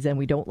ease and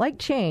we don't like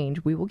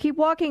change, we will keep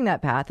walking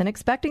that path and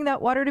expecting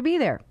that water to be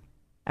there.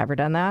 Ever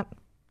done that?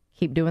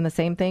 Keep doing the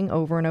same thing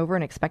over and over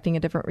and expecting a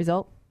different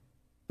result?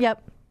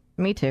 Yep,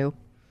 me too.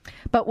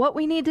 But what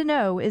we need to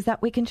know is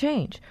that we can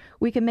change.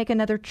 We can make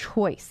another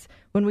choice.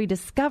 When we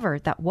discover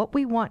that what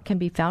we want can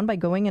be found by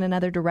going in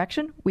another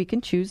direction, we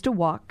can choose to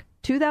walk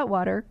to that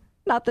water,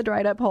 not the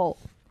dried up hole.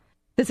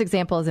 This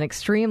example is an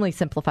extremely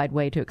simplified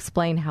way to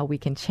explain how we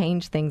can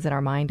change things in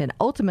our mind and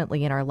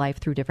ultimately in our life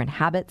through different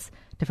habits,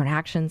 different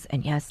actions,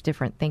 and yes,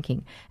 different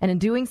thinking. And in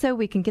doing so,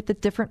 we can get the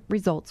different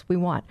results we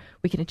want.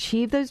 We can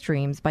achieve those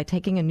dreams by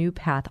taking a new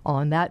path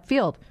on that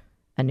field,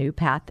 a new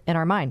path in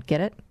our mind.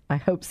 Get it? I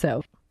hope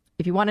so.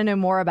 If you want to know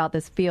more about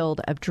this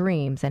field of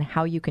dreams and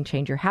how you can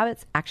change your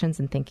habits, actions,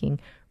 and thinking,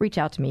 reach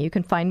out to me. You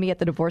can find me at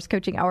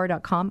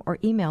thedivorcecoachinghour.com or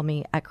email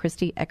me at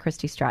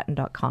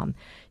Christy@ChristyStratton.com.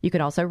 You can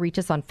also reach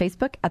us on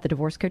Facebook at The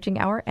Divorce Coaching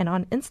Hour and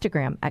on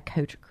Instagram at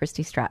Coach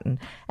Christy Stratton.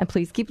 And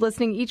please keep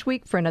listening each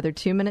week for another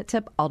 2-minute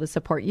tip, all to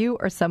support you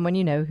or someone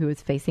you know who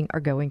is facing or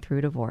going through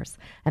divorce.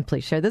 And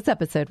please share this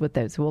episode with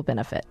those who will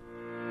benefit.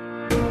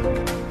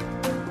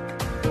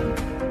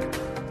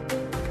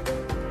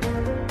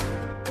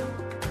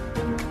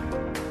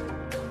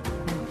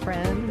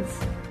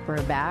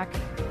 We're back.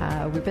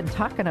 We've been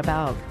talking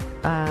about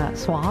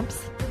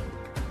swamps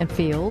and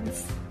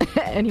fields,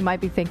 and you might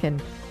be thinking,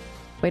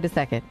 wait a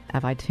second,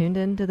 have I tuned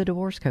into the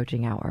Divorce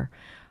Coaching Hour?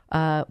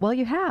 Well,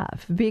 you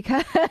have,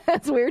 because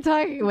we were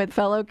talking with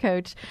fellow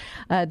coach,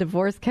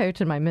 divorce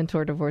coach, and my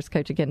mentor, divorce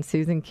coach, again,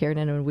 Susan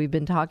Kiernan, and we've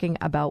been talking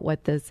about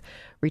what this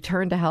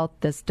return to health,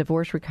 this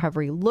divorce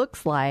recovery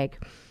looks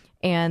like.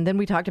 And then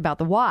we talked about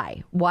the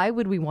why. Why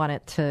would we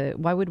want to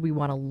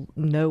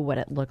know what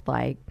it looked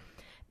like?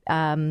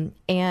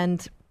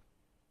 And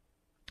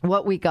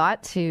what we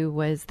got to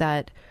was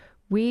that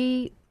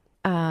we,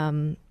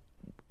 in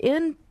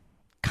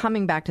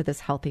coming back to this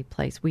healthy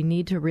place, we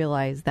need to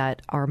realize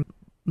that our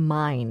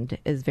mind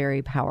is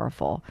very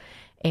powerful.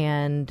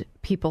 And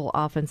people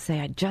often say,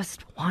 I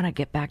just want to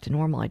get back to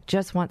normal. I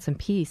just want some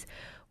peace.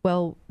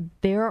 Well,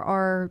 there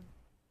are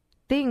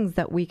things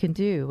that we can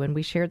do. And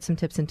we shared some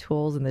tips and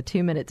tools in the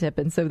 2-minute tip.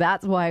 And so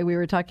that's why we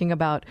were talking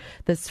about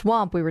the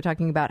swamp. We were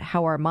talking about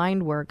how our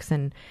mind works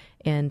and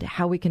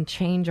how we can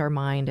change our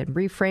mind and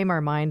reframe our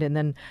mind. And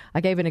then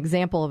I gave an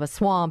example of a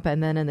swamp.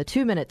 And then in the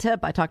 2-minute tip,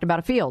 I talked about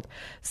a field.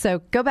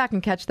 So go back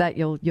and catch that.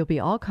 You'll be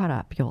all caught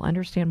up. You'll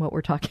understand what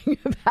we're talking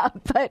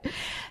about. But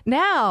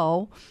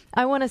now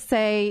I want to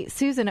say,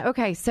 Susan,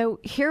 okay,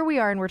 so here we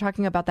are and we're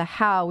talking about the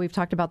how. We've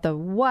talked about the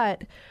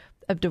what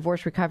of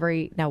divorce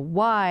recovery. Now,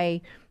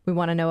 why we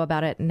want to know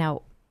about it.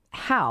 Now,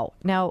 how?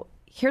 Now,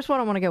 here's what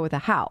I want to go with the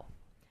how.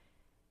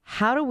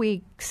 How do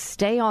we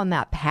stay on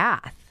that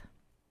path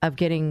of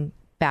getting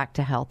back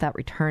to health, that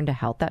return to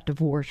health, that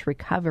divorce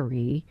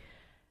recovery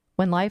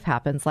when life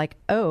happens? Like,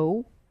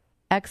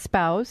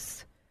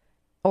 ex-spouse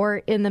or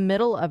in the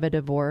middle of a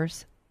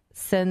divorce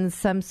sends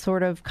some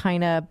sort of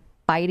kind of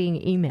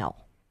biting email.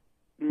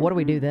 Mm-hmm. What do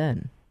we do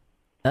then?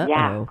 Uh-oh.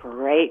 Yeah,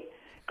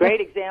 great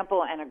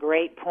example and a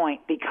great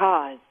point,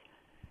 because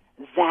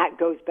that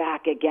goes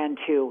back again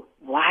to,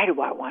 why do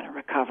I want to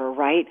recover,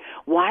 right?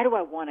 Why do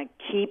I want to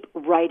keep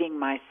righting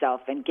myself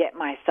and get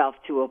myself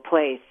to a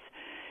place,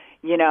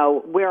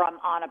 where I'm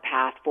on a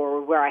path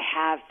forward, where I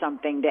have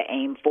something to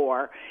aim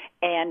for?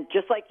 And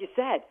just like you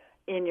said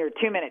in your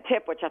 2-minute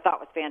tip, which I thought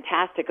was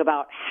fantastic,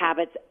 about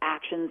habits,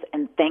 actions,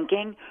 and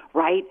thinking,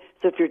 right?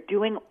 So if you're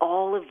doing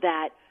all of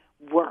that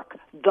work,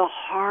 the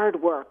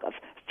hard work of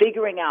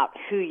figuring out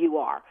who you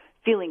are,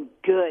 feeling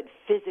good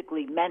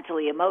physically,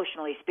 mentally,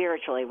 emotionally,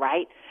 spiritually,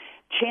 right?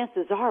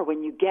 Chances are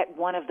when you get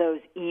one of those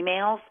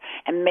emails,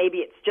 and maybe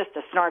it's just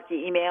a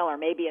snarky email, or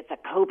maybe it's a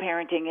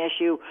co-parenting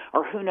issue,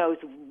 or who knows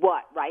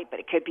what, right? But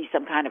it could be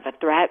some kind of a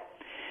threat.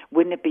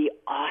 Wouldn't it be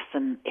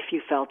awesome if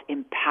you felt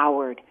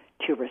empowered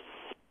to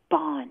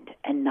respond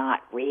and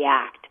not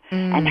react?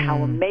 And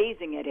how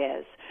amazing it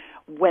is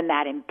when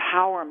that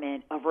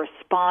empowerment of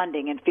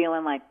responding and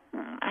feeling like,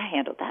 I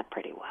handled that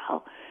pretty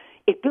well,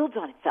 it builds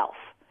on itself.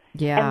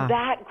 Yeah. And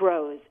that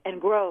grows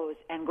and grows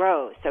and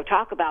grows. So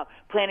talk about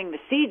planting the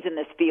seeds in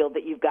this field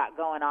that you've got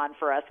going on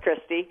for us,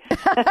 Christy.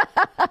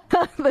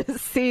 The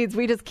seeds.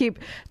 We just keep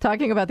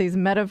talking about these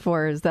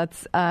metaphors.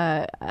 That's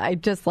I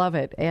just love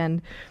it.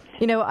 And,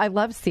 I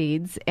love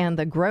seeds and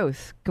the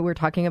growth. We're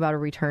talking about a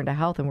return to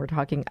health, and we're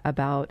talking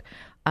about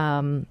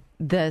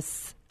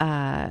this,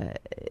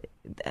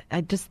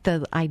 just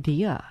the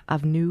idea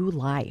of new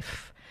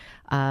life.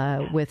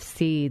 With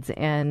seeds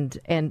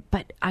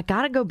but I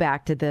got to go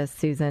back to this,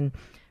 Susan,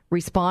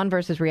 respond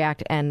versus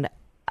react. And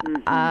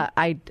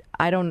I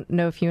don't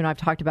know if you and I've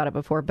talked about it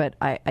before, but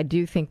I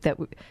do think that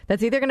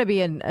that's either going to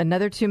be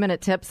another 2-minute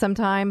tip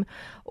sometime,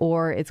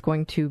 or it's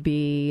going to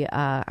be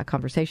a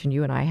conversation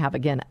you and I have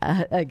again,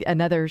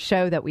 another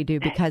show that we do,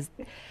 because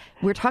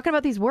we're talking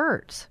about these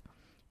words.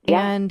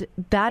 Yeah. And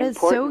that is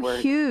so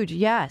words. Huge.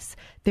 Yes,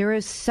 there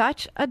is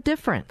such a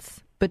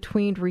difference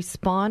between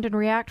respond and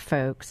react,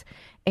 folks.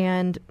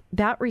 And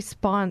that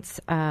response,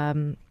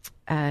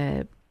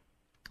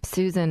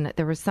 Susan,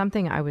 there was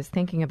something I was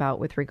thinking about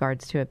with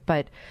regards to it.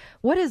 But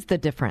what is the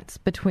difference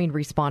between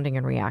responding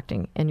and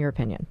reacting, in your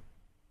opinion?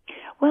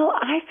 Well,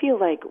 I feel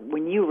like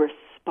when you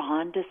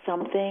respond to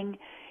something,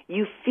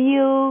 you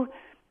feel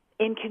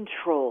in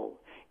control.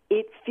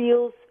 It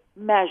feels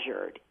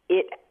measured.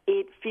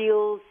 It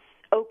feels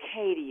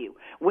okay to you.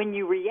 When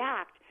you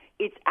react,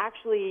 it's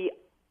actually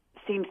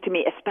seems to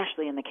me,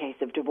 especially in the case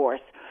of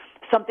divorce,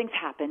 something's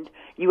happened.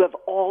 You have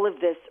all of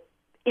this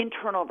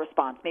internal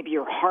response. Maybe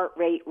your heart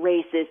rate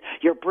races,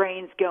 your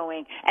brain's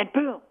going, and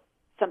boom,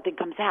 something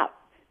comes out.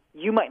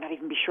 You might not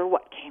even be sure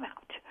what came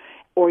out,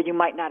 or you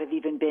might not have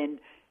even been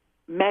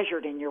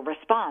measured in your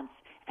response.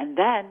 And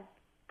then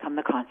come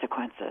the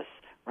consequences,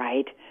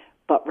 right?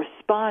 But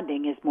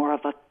responding is more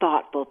of a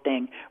thoughtful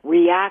thing.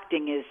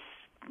 Reacting is,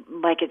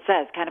 like it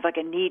says, kind of like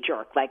a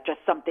knee-jerk, like just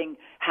something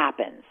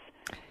happens.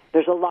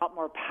 There's a lot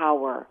more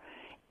power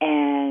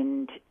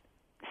and,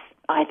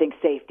 I think,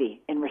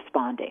 safety in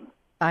responding.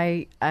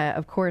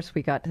 Of course,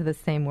 we got to the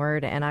same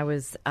word, and I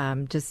was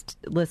just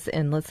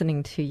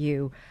listening to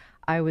you,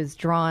 I was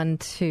drawn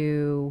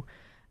to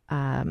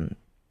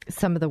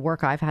some of the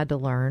work I've had to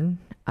learn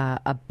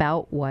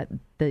about what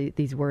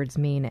these words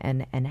mean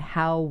and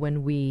how,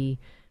 when we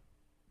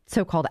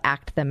so-called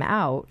act them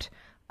out,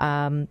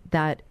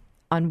 that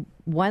on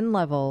one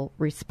level,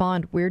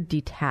 respond, we're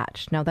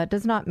detached. Now, that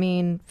does not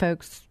mean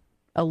folks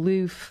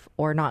aloof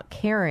or not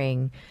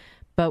caring,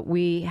 but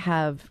we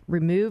have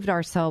removed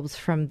ourselves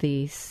from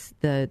the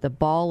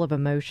ball of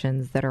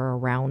emotions that are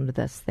around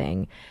this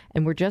thing.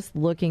 And we're just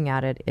looking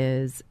at it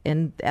as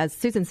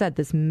Susan said,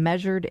 this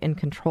measured and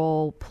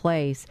control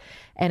place.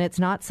 And it's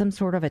not some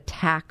sort of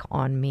attack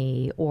on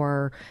me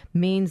or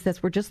means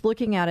this. We're just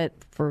looking at it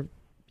for,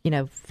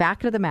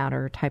 fact of the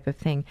matter type of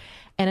thing.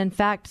 And in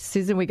fact,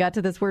 Susan, we got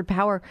to this word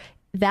power.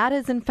 That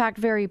is, in fact,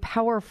 very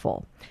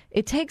powerful.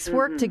 It takes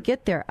work to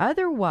get there.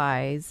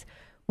 Otherwise,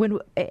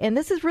 and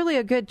this is really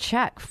a good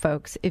check,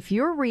 folks. If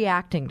you're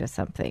reacting to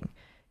something,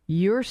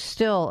 you're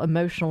still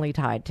emotionally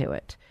tied to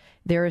it.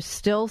 There is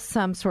still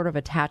some sort of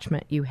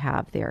attachment you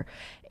have there.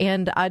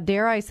 And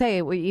dare I say,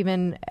 it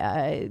even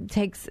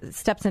takes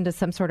steps into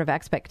some sort of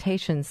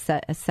expectation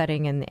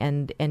setting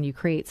and you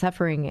create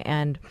suffering.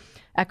 And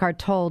Eckhart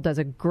Tolle does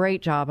a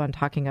great job on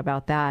talking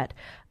about that.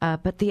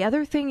 But the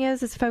other thing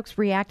is folks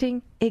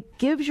reacting, it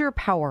gives your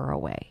power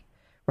away.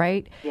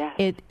 Right? Yeah.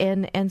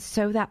 And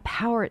so that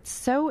power, it's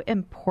so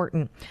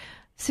important.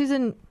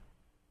 Susan,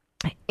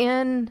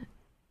 in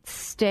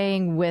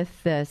staying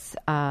with this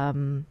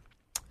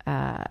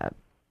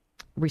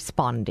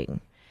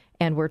responding,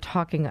 and we're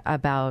talking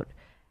about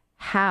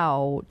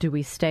how do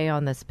we stay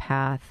on this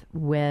path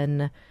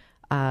when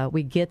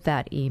we get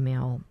that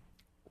email,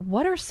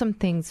 what are some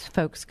things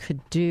folks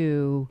could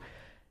do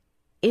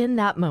in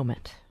that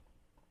moment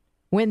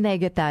when they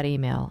get that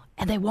email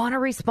and they want to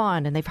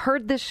respond and they've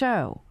heard this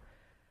show,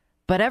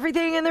 but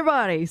everything in their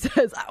body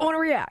says, I want to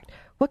react?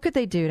 What could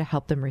they do to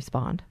help them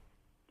respond?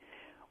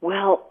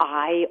 Well,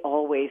 I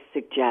always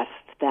suggest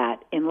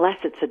that unless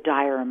it's a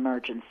dire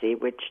emergency,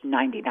 which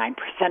 99%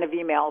 of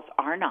emails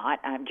are not,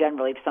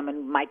 generally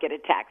someone might get a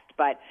text,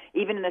 but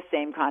even in the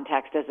same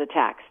context as a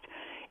text,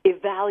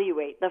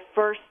 evaluate the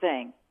first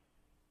thing.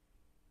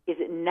 Is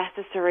it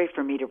necessary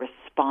for me to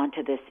respond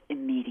to this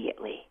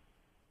immediately?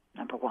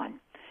 Number one.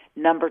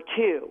 Number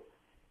two,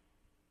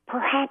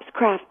 perhaps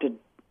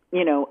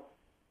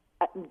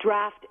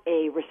draft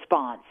a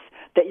response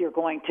that you're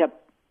going to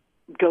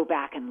go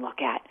back and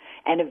look at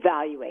and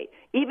evaluate,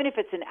 even if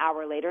it's an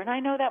hour later. And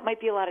I know that might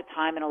be a lot of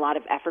time and a lot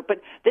of effort,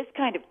 but this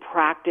kind of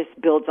practice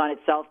builds on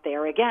itself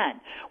there again,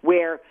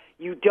 where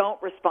you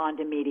don't respond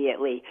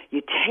immediately.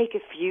 You take a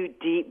few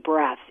deep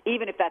breaths,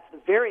 even if that's the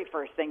very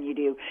first thing you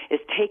do, is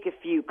take a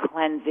few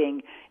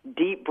cleansing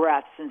deep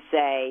breaths and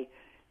say,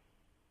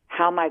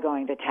 how am I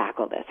going to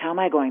tackle this? How am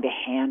I going to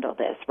handle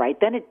this, right?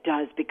 Then it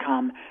does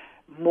become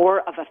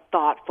more of a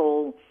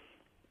thoughtful,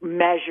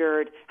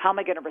 measured, how am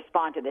I going to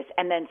respond to this?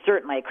 And then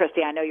certainly,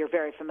 Christy, I know you're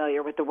very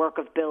familiar with the work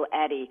of Bill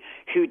Eddy,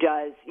 who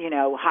does,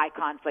 high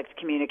conflict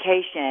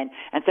communication.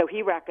 And so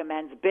he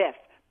recommends BIF,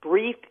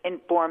 brief,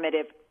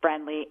 informative,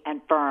 friendly,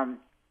 and firm.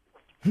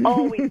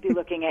 Always be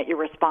looking at your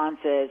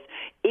responses.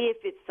 If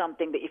it's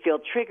something that you feel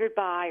triggered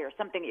by or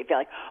something that you feel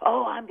like,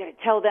 I'm going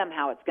to tell them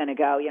how it's going to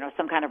go,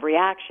 some kind of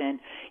reaction,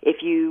 if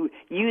you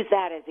use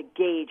that as a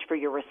gauge for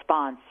your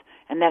response,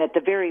 and then at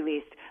the very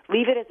least,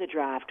 leave it as a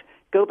draft,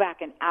 go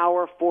back an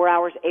hour, 4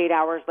 hours, 8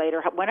 hours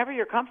later, whenever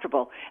you're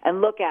comfortable,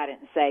 and look at it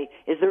and say,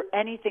 is there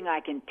anything I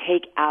can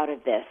take out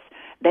of this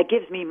that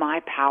gives me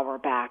my power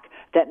back,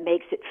 that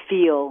makes it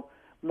feel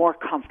more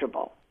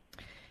comfortable?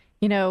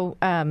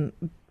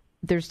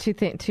 There's two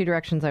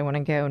directions I want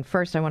to go. And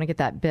first, I want to get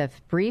that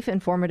BIF, brief,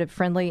 informative,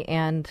 friendly,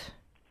 and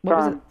what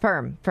was it?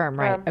 Firm,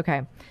 right? Firm.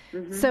 Okay.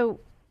 Mm-hmm. So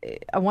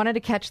I wanted to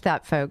catch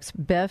that, folks.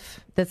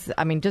 BIF,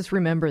 just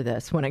remember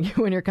this when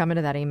you're coming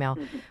to that email.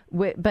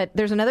 Mm-hmm. But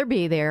there's another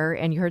B there,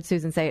 and you heard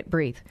Susan say it,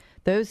 breathe.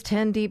 Those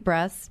 10 deep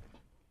breaths,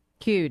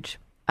 huge.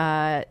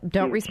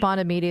 Don't respond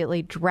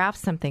immediately. Draft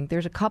something.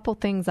 There's a couple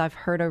things I've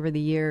heard over the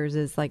years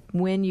is like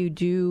when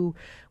you've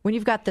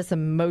got this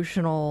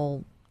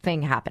emotional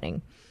thing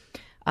happening,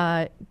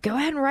 go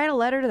ahead and write a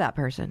letter to that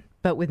person,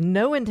 but with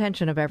no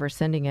intention of ever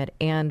sending it.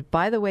 And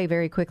by the way,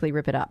 very quickly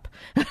rip it up.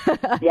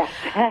 Yes.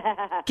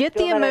 Get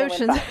the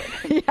emotions.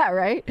 Yeah,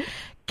 right.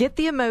 Get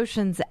the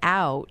emotions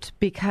out,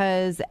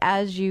 because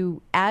as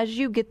you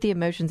get the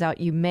emotions out,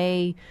 you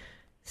may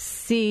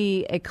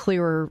see a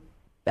clearer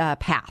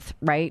path,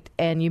 right?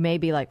 And you may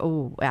be like,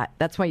 oh,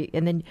 that's why.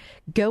 And then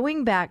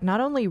going back,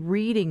 not only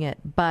reading it,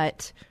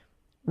 but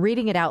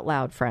reading it out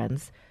loud,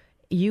 friends,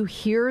 you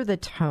hear the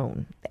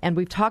tone. And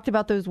we've talked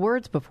about those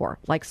words before,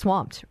 like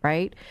swamped,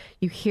 right?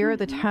 You hear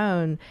the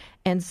tone.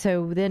 And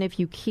so then if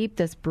you keep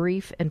this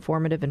brief,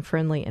 informative, and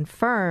friendly and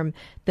firm,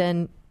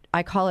 then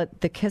I call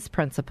it the KISS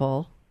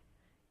principle.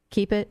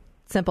 Keep it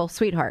simple,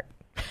 sweetheart,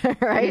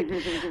 right?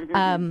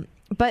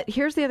 But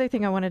here's the other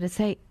thing I wanted to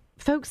say.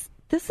 Folks,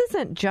 this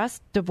isn't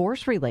just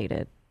divorce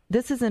related.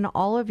 This is in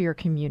all of your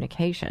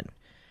communication,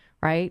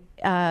 right?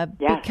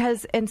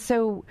 Because, and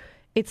so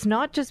it's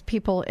not just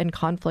people in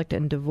conflict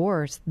and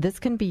divorce. This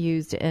can be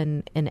used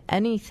in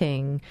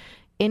anything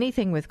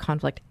with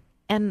conflict.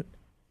 And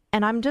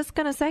I'm just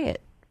going to say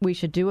it. We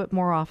should do it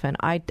more often.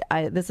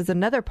 This is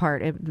another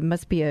part. It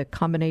must be a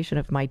combination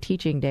of my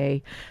teaching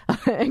day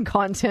and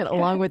content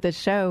along with the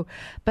show.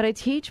 But I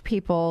teach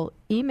people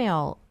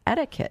email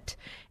etiquette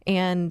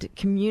and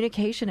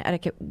communication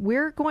etiquette.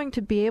 We're going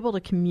to be able to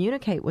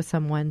communicate with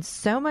someone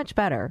so much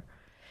better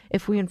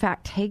if we, in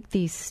fact, take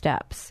these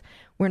steps.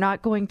 We're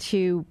not going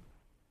to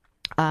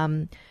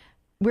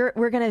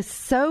we're going to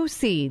sow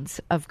seeds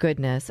of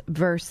goodness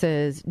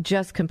versus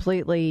just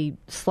completely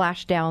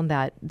slash down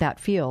that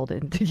field,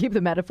 and to keep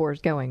the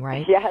metaphors going,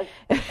 right? Yes.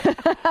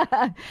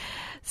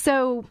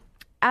 So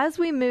as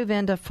we move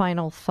into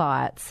final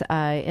thoughts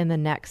in the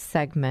next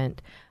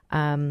segment,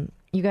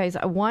 you guys,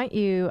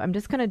 I'm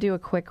just going to do a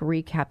quick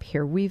recap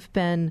here. We've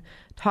been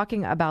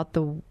talking about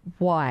the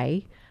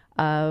why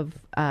of,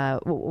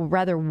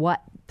 rather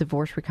what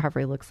divorce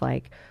recovery looks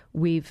like.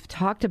 We've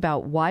talked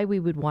about why we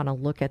would want to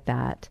look at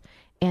that.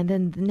 And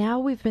then now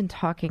we've been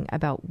talking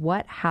about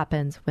what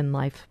happens when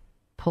life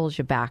pulls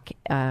you back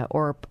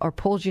or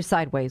pulls you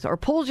sideways or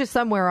pulls you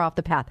somewhere off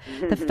the path.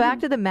 The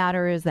fact of the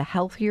matter is, the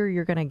healthier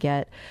you're going to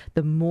get,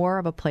 the more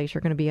of a place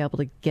you're going to be able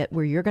to get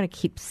where you're going to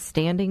keep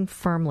standing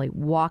firmly,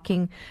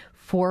 walking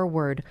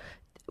forward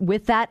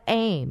with that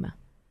aim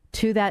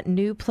to that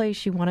new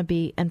place you want to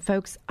be. And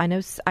folks, I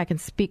know I can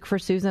speak for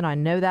Susan. I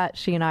know that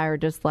she and I are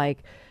just like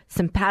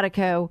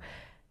simpatico.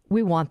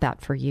 We want that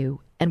for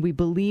you. And we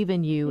believe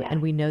in you,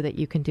 and we know that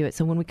you can do it.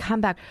 So when we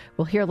come back,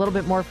 we'll hear a little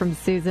bit more from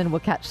Susan. We'll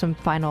catch some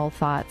final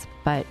thoughts.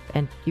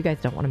 And you guys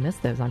don't want to miss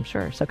those, I'm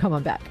sure. So come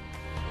on back.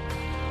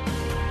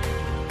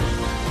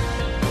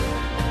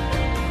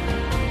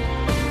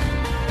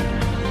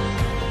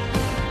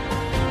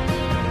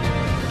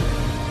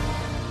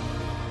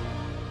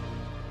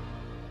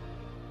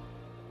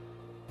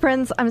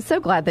 Friends, I'm so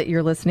glad that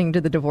you're listening to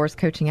the Divorce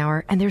Coaching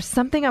Hour, and there's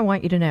something I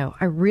want you to know.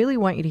 I really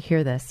want you to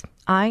hear this.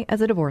 I,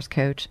 as a divorce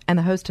coach and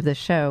the host of this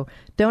show,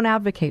 don't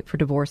advocate for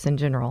divorce in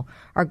general.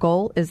 Our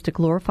goal is to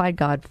glorify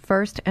God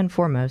first and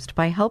foremost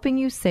by helping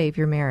you save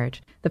your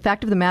marriage. The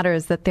fact of the matter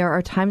is that there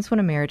are times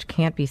when a marriage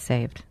can't be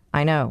saved.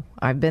 I know,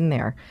 I've been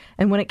there.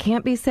 And when it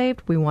can't be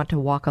saved, we want to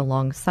walk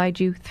alongside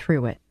you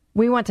through it.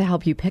 We want to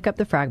help you pick up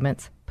the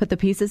fragments, put the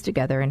pieces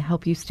together, and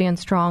help you stand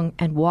strong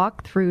and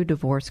walk through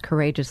divorce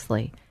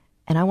courageously.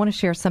 And I want to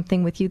share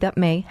something with you that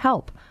may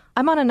help.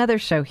 I'm on another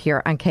show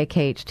here on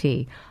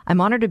KKHT. I'm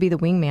honored to be the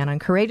wingman on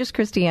Courageous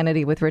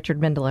Christianity with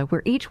Richard Mendelow,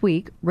 where each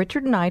week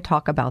Richard and I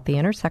talk about the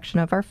intersection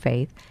of our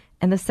faith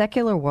and the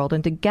secular world,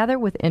 and together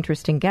with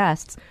interesting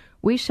guests,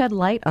 we shed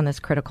light on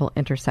this critical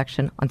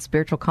intersection, on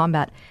spiritual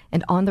combat,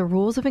 and on the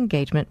rules of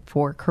engagement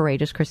for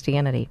Courageous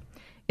Christianity.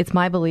 It's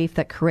my belief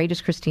that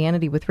Courageous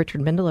Christianity with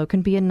Richard Mendelow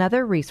can be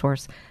another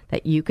resource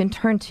that you can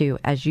turn to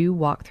as you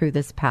walk through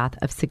this path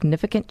of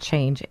significant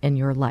change in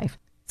your life.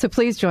 So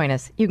please join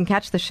us. You can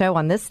catch the show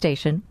on this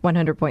station,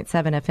 100.7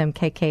 FM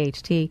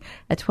KKHT,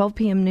 at 12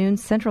 p.m. noon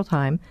Central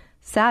Time,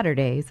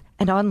 Saturdays,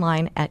 and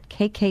online at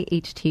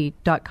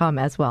kkht.com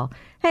as well.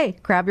 Hey,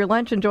 grab your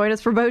lunch and join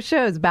us for both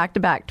shows back to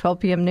back, 12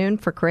 p.m. noon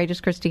for Courageous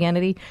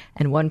Christianity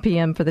and 1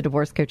 p.m. for the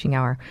Divorce Coaching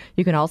Hour.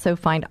 You can also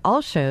find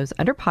all shows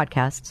under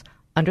podcasts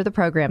under the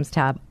Programs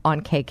tab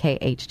on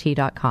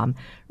kkht.com.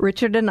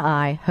 Richard and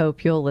I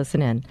hope you'll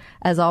listen in.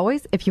 As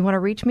always, if you want to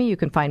reach me, you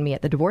can find me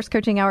at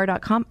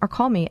thedivorcecoachinghour.com or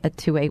call me at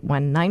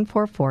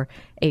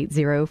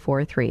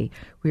 281-944-8043.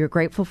 We are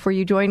grateful for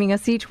you joining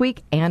us each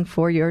week and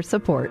for your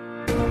support.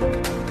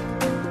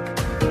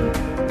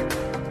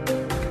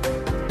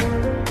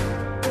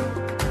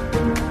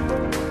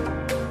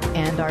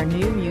 And our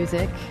new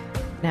music,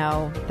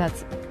 now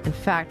that's in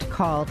fact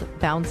called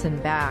Bouncing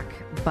Back,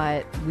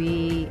 but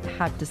we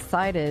have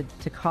decided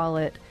to call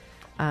it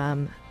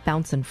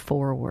Bouncing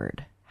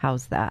Forward.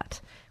 How's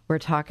that? We're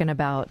talking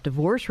about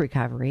divorce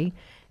recovery,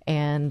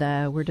 and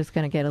we're just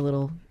going to get a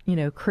little,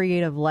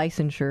 creative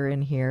licensure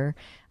in here.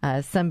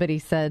 Somebody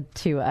said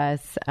to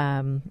us,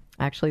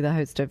 actually the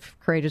host of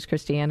Courageous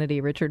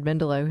Christianity, Richard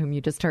Mendelow, whom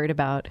you just heard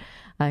about,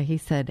 he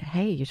said,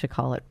 hey, you should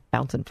call it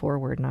Bouncing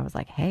Forward. And I was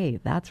like, hey,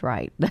 that's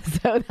right.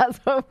 So that's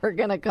what we're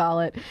going to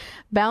call it.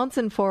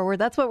 Bouncing Forward.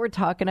 That's what we're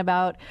talking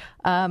about.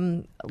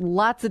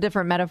 Lots of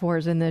different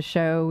metaphors in this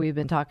show. We've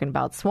been talking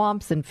about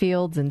swamps and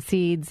fields and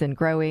seeds and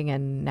growing,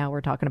 and now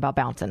we're talking about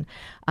bouncing.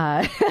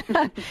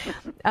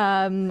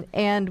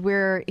 And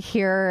we're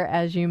here,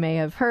 as you may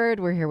have heard,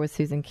 we're here with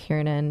Susan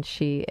Kiernan.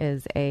 She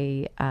is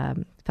a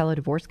fellow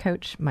divorce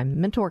coach, my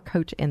mentor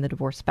coach in the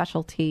divorce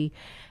specialty,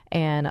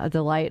 and a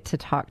delight to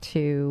talk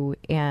to,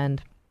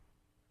 and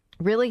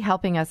really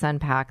helping us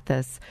unpack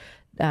this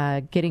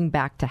getting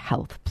back to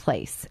health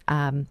place.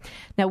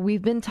 Now,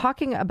 we've been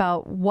talking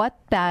about what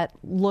that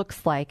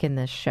looks like in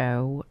this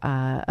show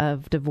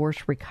of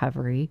divorce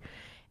recovery,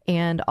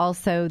 and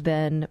also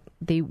then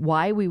the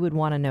why we would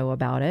want to know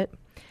about it.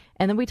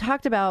 And then we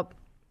talked about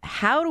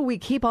how do we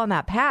keep on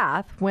that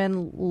path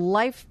when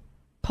life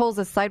pulls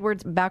us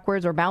sideways,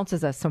 backwards, or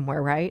bounces us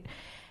somewhere, right?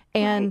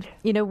 And,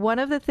 you know, one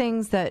of the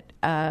things that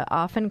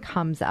often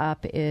comes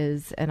up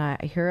is, and I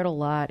hear it a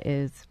lot,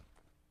 is,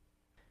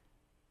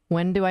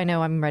 when do I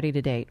know I'm ready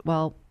to date?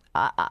 Well,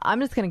 I'm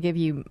just going to give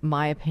you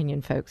my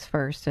opinion, folks,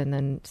 first, and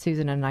then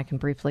Susan and I can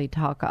briefly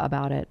talk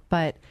about it.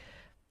 But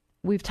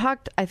we've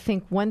talked, I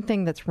think one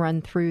thing that's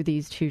run through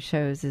these two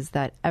shows is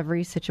that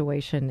every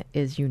situation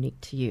is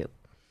unique to you.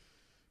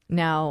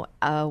 Now,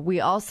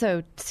 we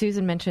also,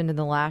 Susan mentioned in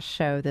the last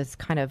show, this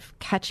kind of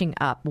catching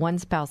up. One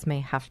spouse may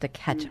have to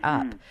catch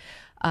up.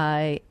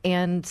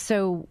 And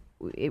so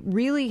it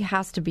really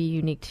has to be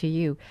unique to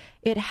you.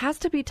 It has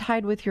to be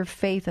tied with your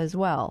faith as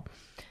well.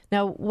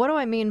 Now, what do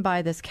I mean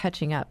by this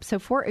catching up? So,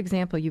 for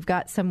example, you've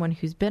got someone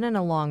who's been in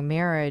a long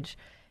marriage.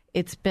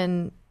 It's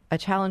been a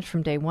challenge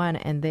from day one,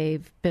 and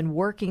they've been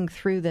working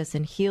through this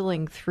and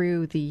healing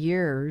through the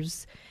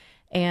years.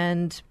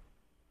 And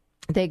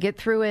they get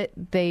through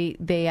it.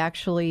 They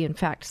actually, in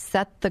fact,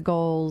 set the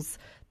goals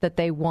that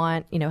they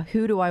want. You know,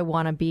 who do I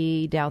want to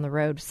be down the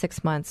road?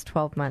 6 months,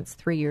 12 months,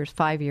 3 years,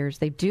 5 years.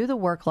 They do the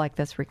work like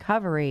this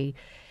recovery.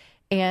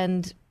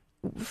 And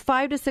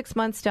 5 to 6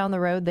 months down the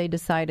road, they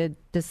decide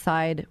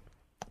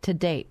to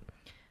date.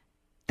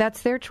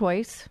 That's their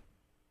choice.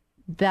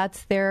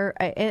 That's their,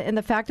 and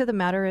the fact of the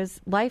matter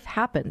is life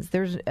happens.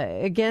 There's,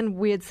 again,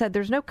 we had said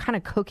there's no kind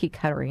of cookie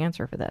cutter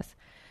answer for this.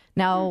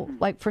 Now,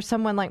 like for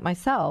someone like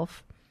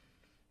myself,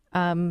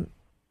 blindsided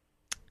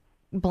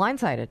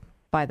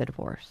by the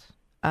divorce.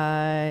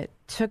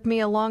 Took me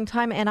a long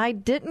time, and I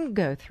didn't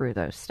go through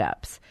those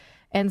steps.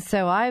 And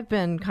so I've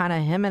been kind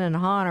of hemming and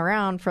hawing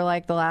around for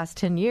like the last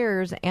 10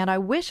 years, and I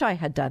wish I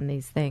had done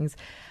these things.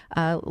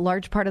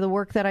 Large part of the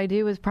work that I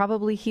do is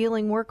probably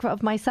healing work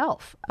of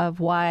myself, of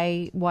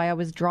why I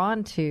was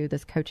drawn to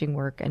this coaching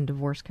work and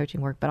divorce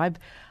coaching work. But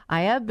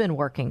I have been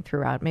working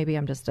throughout. Maybe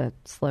I'm just a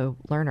slow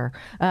learner.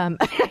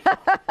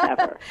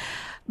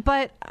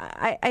 But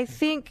I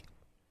think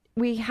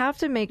we have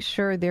to make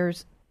sure there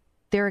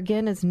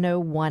again is no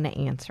one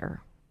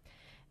answer.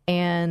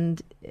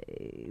 And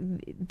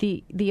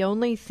the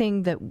only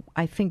thing that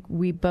I think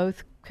we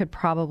both could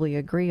probably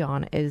agree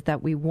on is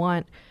that we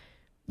want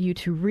you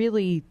to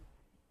really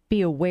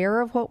be aware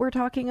of what we're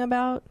talking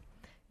about,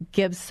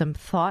 give some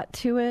thought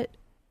to it,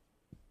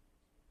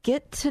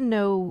 get to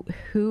know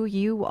who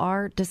you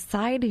are,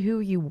 decide who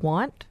you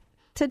want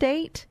to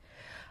date.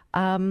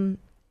 Don't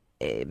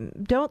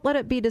let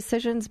it be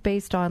decisions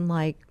based on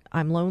like,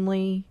 I'm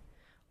lonely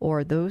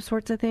or those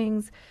sorts of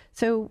things.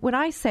 So when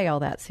I say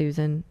all that,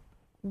 Susan,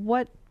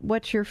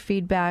 what's your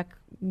feedback?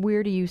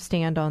 Where do you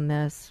stand on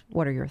this?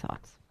 What are your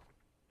thoughts?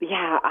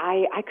 Yeah,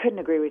 I couldn't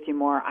agree with you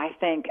more. I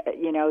think,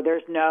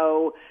 there's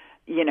no,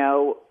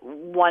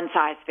 one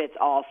size fits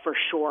all for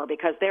sure,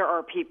 because there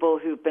are people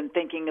who've been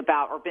thinking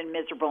about or been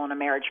miserable in a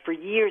marriage for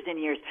years and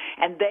years,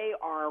 and they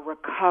are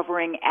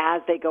recovering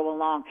as they go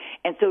along.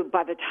 And so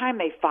by the time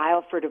they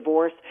file for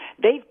divorce,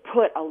 they've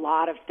put a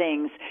lot of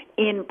things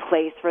in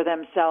place for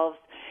themselves.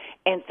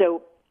 And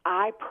so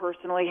I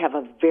personally have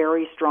a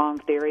very strong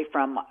theory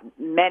from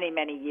many,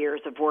 many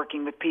years of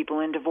working with people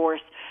in divorce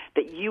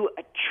that you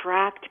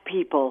attract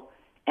people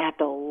at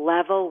the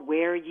level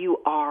where you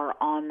are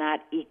on that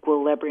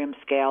equilibrium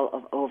scale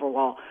of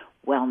overall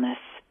wellness.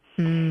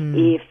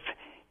 If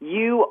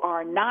you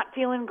are not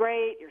feeling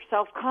great, your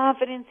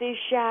self-confidence is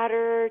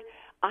shattered,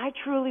 I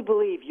truly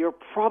believe you're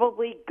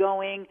probably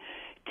going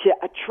to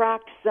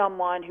attract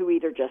someone who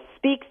either just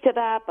speaks to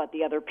that, but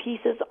the other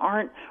pieces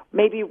aren't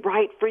maybe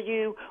right for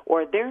you,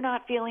 or they're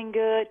not feeling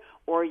good,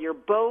 or you're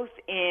both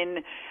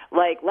in,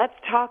 like, let's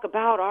talk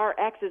about our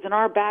exes and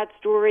our bad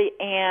story,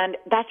 and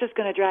that's just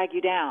going to drag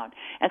you down.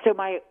 And so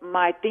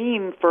my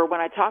theme for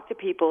when I talk to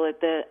people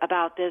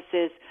about this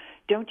is,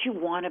 don't you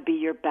want to be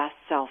your best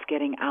self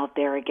getting out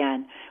there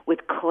again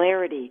with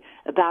clarity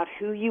about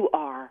who you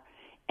are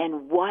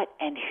and what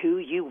and who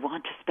you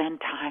want to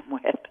spend time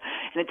with?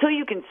 And until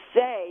you can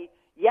say,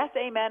 yes,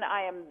 amen,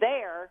 I am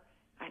there,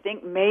 I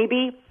think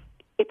maybe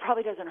it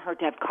probably doesn't hurt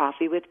to have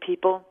coffee with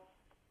people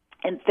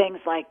and things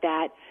like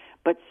that.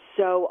 But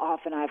so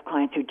often I have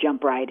clients who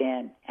jump right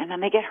in, and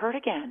then they get hurt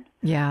again.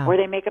 Yeah. Or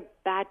they make a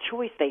bad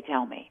choice, they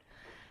tell me.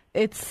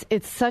 It's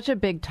such a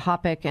big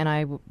topic,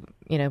 and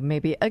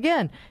maybe,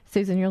 again,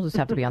 Susan, you'll just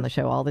have to be on the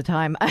show all the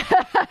time.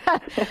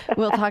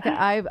 We'll talk.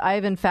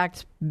 I've in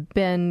fact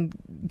been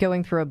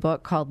going through a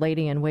book called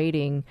Lady in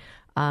Waiting,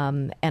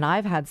 and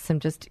I've had some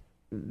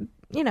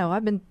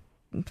I've been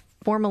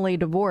formally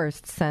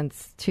divorced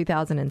since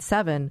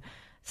 2007.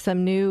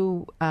 Some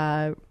new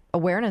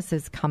awareness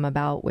has come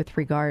about with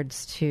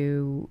regards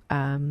to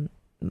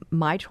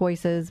my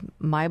choices,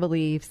 my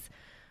beliefs,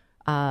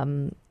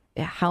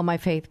 how my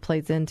faith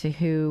plays into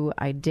who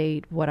I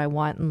date, what I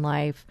want in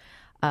life.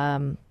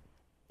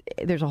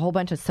 There's a whole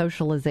bunch of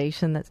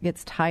socialization that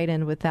gets tied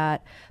in with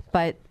that.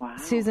 But wow.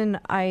 Susan,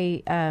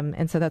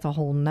 and so that's a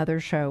whole nother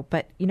show.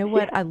 But you know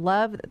what? I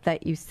love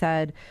that you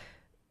said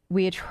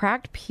we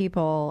attract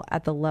people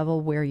at the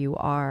level where you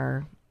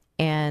are,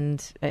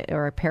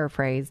 or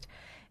paraphrased,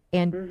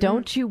 and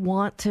don't you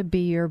want to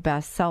be your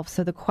best self?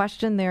 So the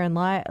question therein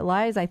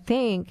lies, I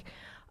think,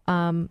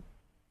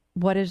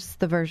 what is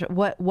the version?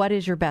 What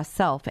is your best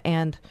self?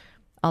 And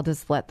I'll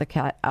just let the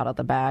cat out of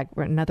the bag.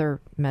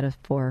 Another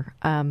metaphor.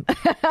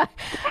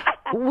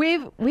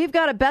 We've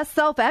got a best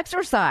self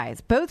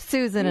exercise, both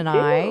Susan and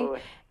I.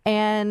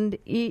 And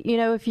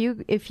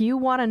if you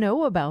want to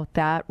know about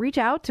that, reach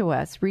out to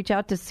us. Reach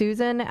out to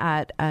Susan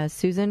at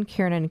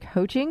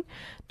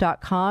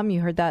SusanKieranCoaching.com.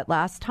 You heard that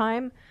last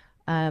time.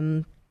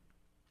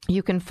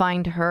 You can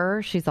find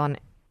her. She's on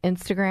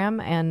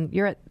Instagram, and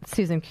you're at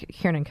Susan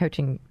Kieran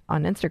Coaching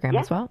on Instagram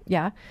as well.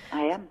 Yeah,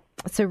 I am.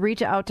 So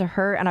reach out to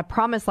her. And I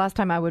promised last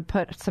time I would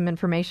put some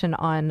information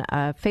on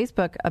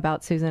Facebook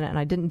about Susan, and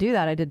I didn't do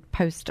that. I did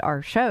post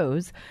our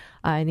shows.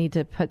 I need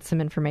to put some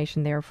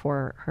information there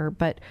for her.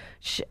 But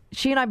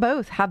she and I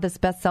both have this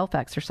best self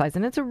exercise,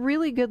 and it's a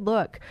really good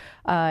look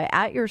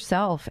at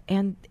yourself.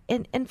 And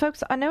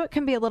folks, I know it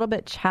can be a little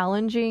bit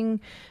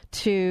challenging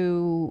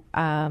to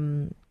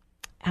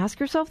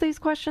ask yourself these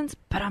questions,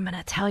 but I'm going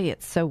to tell you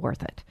it's so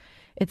worth it.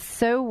 It's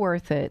so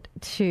worth it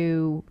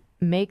to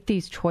make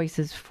these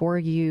choices for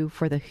you,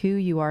 for the who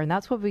you are. And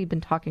that's what we've been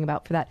talking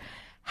about, for that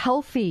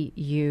healthy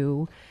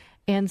you.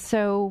 And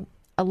so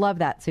I love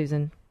that,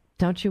 Susan.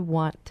 Don't you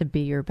want to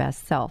be your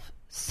best self?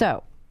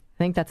 So I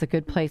think that's a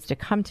good place to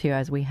come to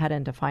as we head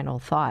into final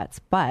thoughts.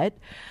 But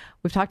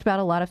we've talked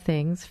about a lot of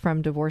things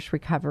from divorce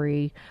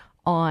recovery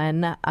on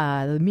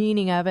the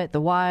meaning of it,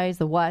 the whys,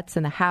 the whats,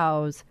 and the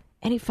hows.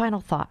 Any final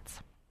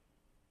thoughts?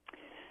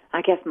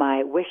 I guess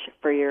my wish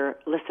for your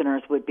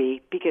listeners would be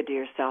good to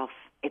yourself.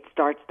 It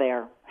starts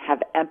there.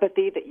 Have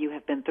empathy that you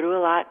have been through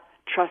a lot.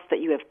 Trust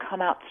that you have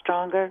come out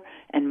stronger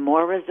and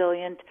more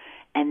resilient.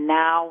 And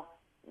now,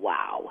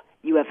 wow,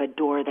 you have a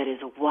door that is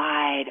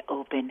wide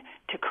open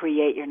to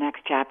create your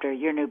next chapter,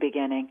 your new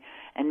beginning.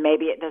 And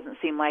maybe it doesn't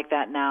seem like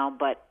that now,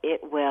 but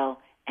it will.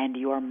 And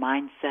your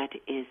mindset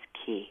is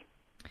key.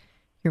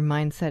 Your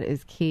mindset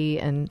is key,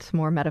 and some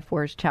more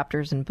metaphors,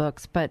 chapters, and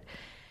books. But,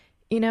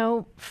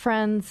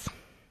 friends,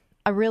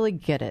 I really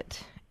get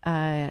it.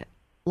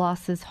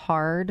 Loss is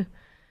hard.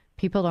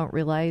 People don't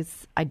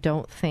realize, I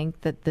don't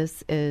think that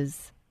this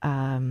is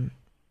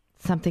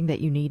something that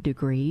you need to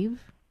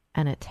grieve,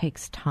 and it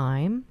takes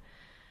time.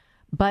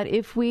 But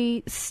if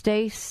we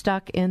stay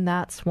stuck in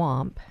that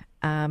swamp,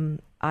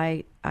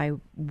 I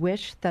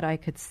wish that I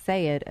could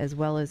say it as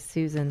well as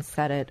Susan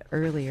said it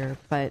earlier,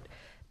 but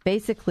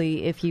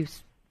basically, if you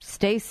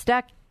stay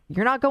stuck,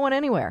 you're not going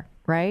anywhere,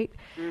 right?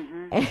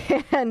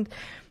 Mm-hmm.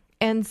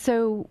 And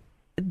so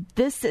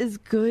this is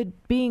good,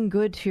 being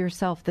good to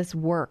yourself, this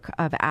work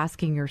of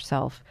asking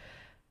yourself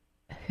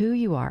who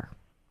you are.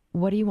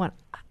 What do you want?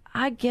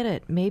 I get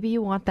it. Maybe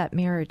you want that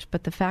marriage,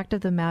 but the fact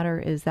of the matter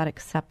is that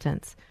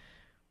acceptance.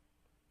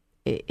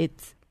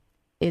 It's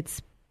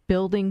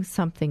building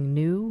something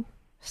new,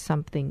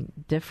 something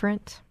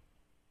different,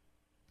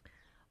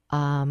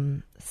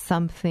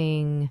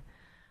 something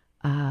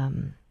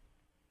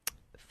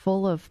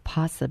full of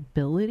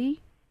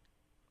possibility,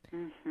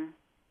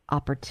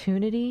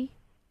 opportunity,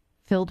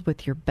 filled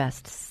with your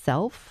best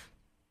self,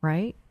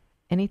 right?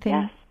 Anything?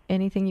 Yes.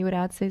 Anything you would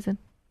add, Susan?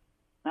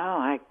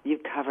 No, you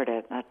covered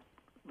it. That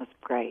was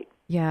great.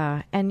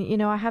 Yeah,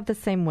 and I have the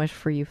same wish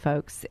for you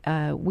folks.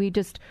 We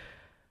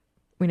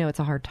know it's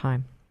a hard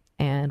time,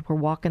 and we're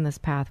walking this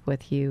path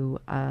with you,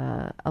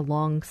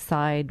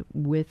 alongside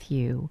with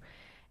you,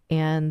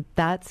 and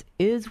that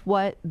is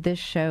what this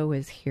show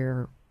is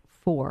here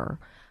for.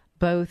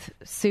 Both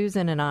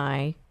Susan and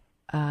I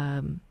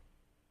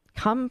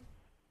come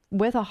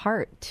with a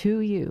heart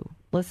to you,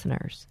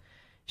 listeners,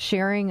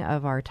 sharing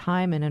of our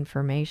time and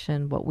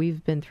information, what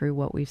we've been through,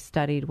 what we've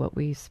studied, what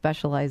we've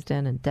specialized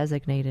in and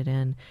designated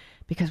in,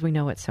 because we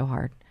know it's so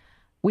hard.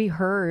 We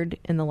heard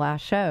in the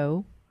last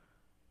show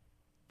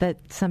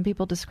that some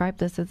people describe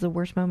this as the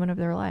worst moment of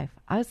their life.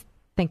 I was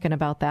thinking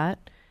about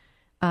that.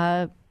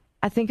 I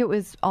think it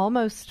was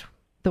almost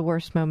the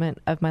worst moment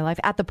of my life.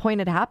 At the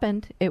point it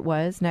happened, it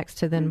was next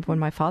to then when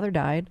my father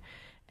died,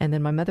 and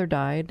then my mother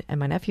died, and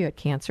my nephew had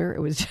cancer. It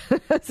was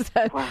just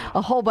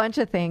a whole bunch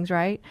of things,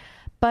 right?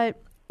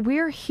 But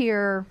we're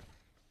here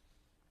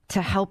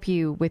to help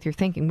you with your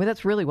thinking. Well,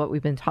 that's really what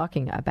we've been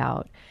talking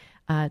about,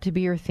 to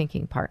be your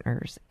thinking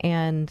partners.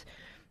 And,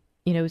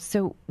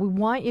 so we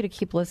want you to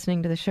keep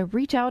listening to the show.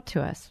 Reach out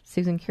to us,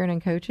 Susan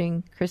Kiernan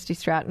Coaching,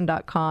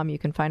 ChristyStratton.com. You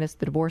can find us at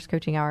the Divorce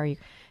Coaching Hour.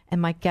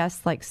 And my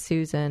guests like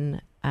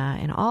Susan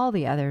and all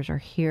the others are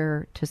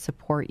here to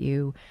support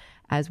you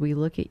as we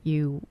look at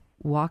you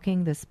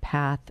walking this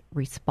path,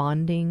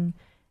 responding,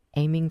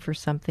 aiming for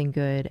something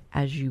good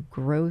as you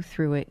grow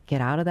through it,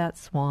 get out of that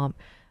swamp.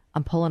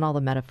 I'm pulling all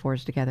the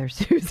metaphors together,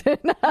 Susan.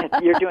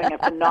 You're doing a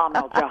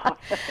phenomenal job.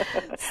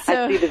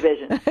 I see the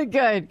vision.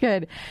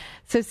 Good.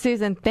 So,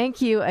 Susan,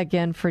 thank you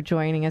again for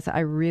joining us. I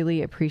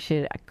really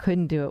appreciate it. I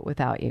couldn't do it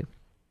without you.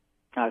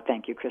 Oh,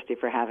 thank you, Christy,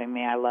 for having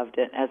me. I loved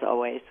it, as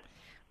always.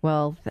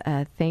 Well,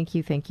 thank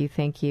you.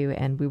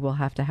 And we will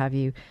have to have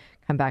you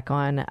come back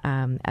on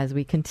as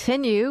we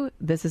continue.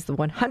 This is the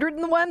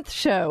 101th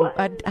show.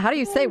 How do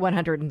you say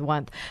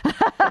 101th?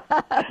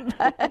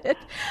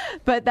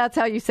 but that's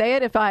how you say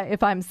it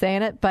if I'm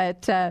saying it.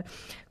 But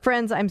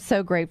friends, I'm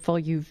so grateful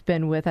you've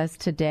been with us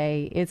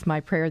today. It's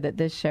my prayer that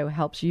this show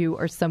helps you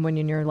or someone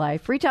in your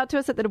life. Reach out to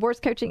us at the Divorce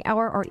Coaching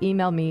Hour or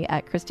email me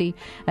at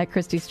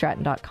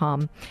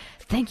Christy@ChristyStratton.com.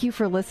 Thank you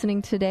for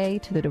listening today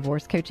to the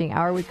Divorce Coaching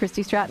Hour with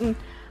Christy Stratton.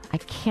 I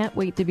can't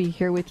wait to be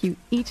here with you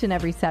each and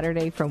every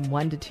Saturday from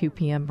 1 to 2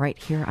 p.m. right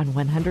here on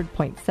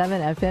 100.7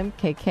 FM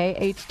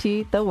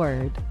KKHT, The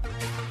Word.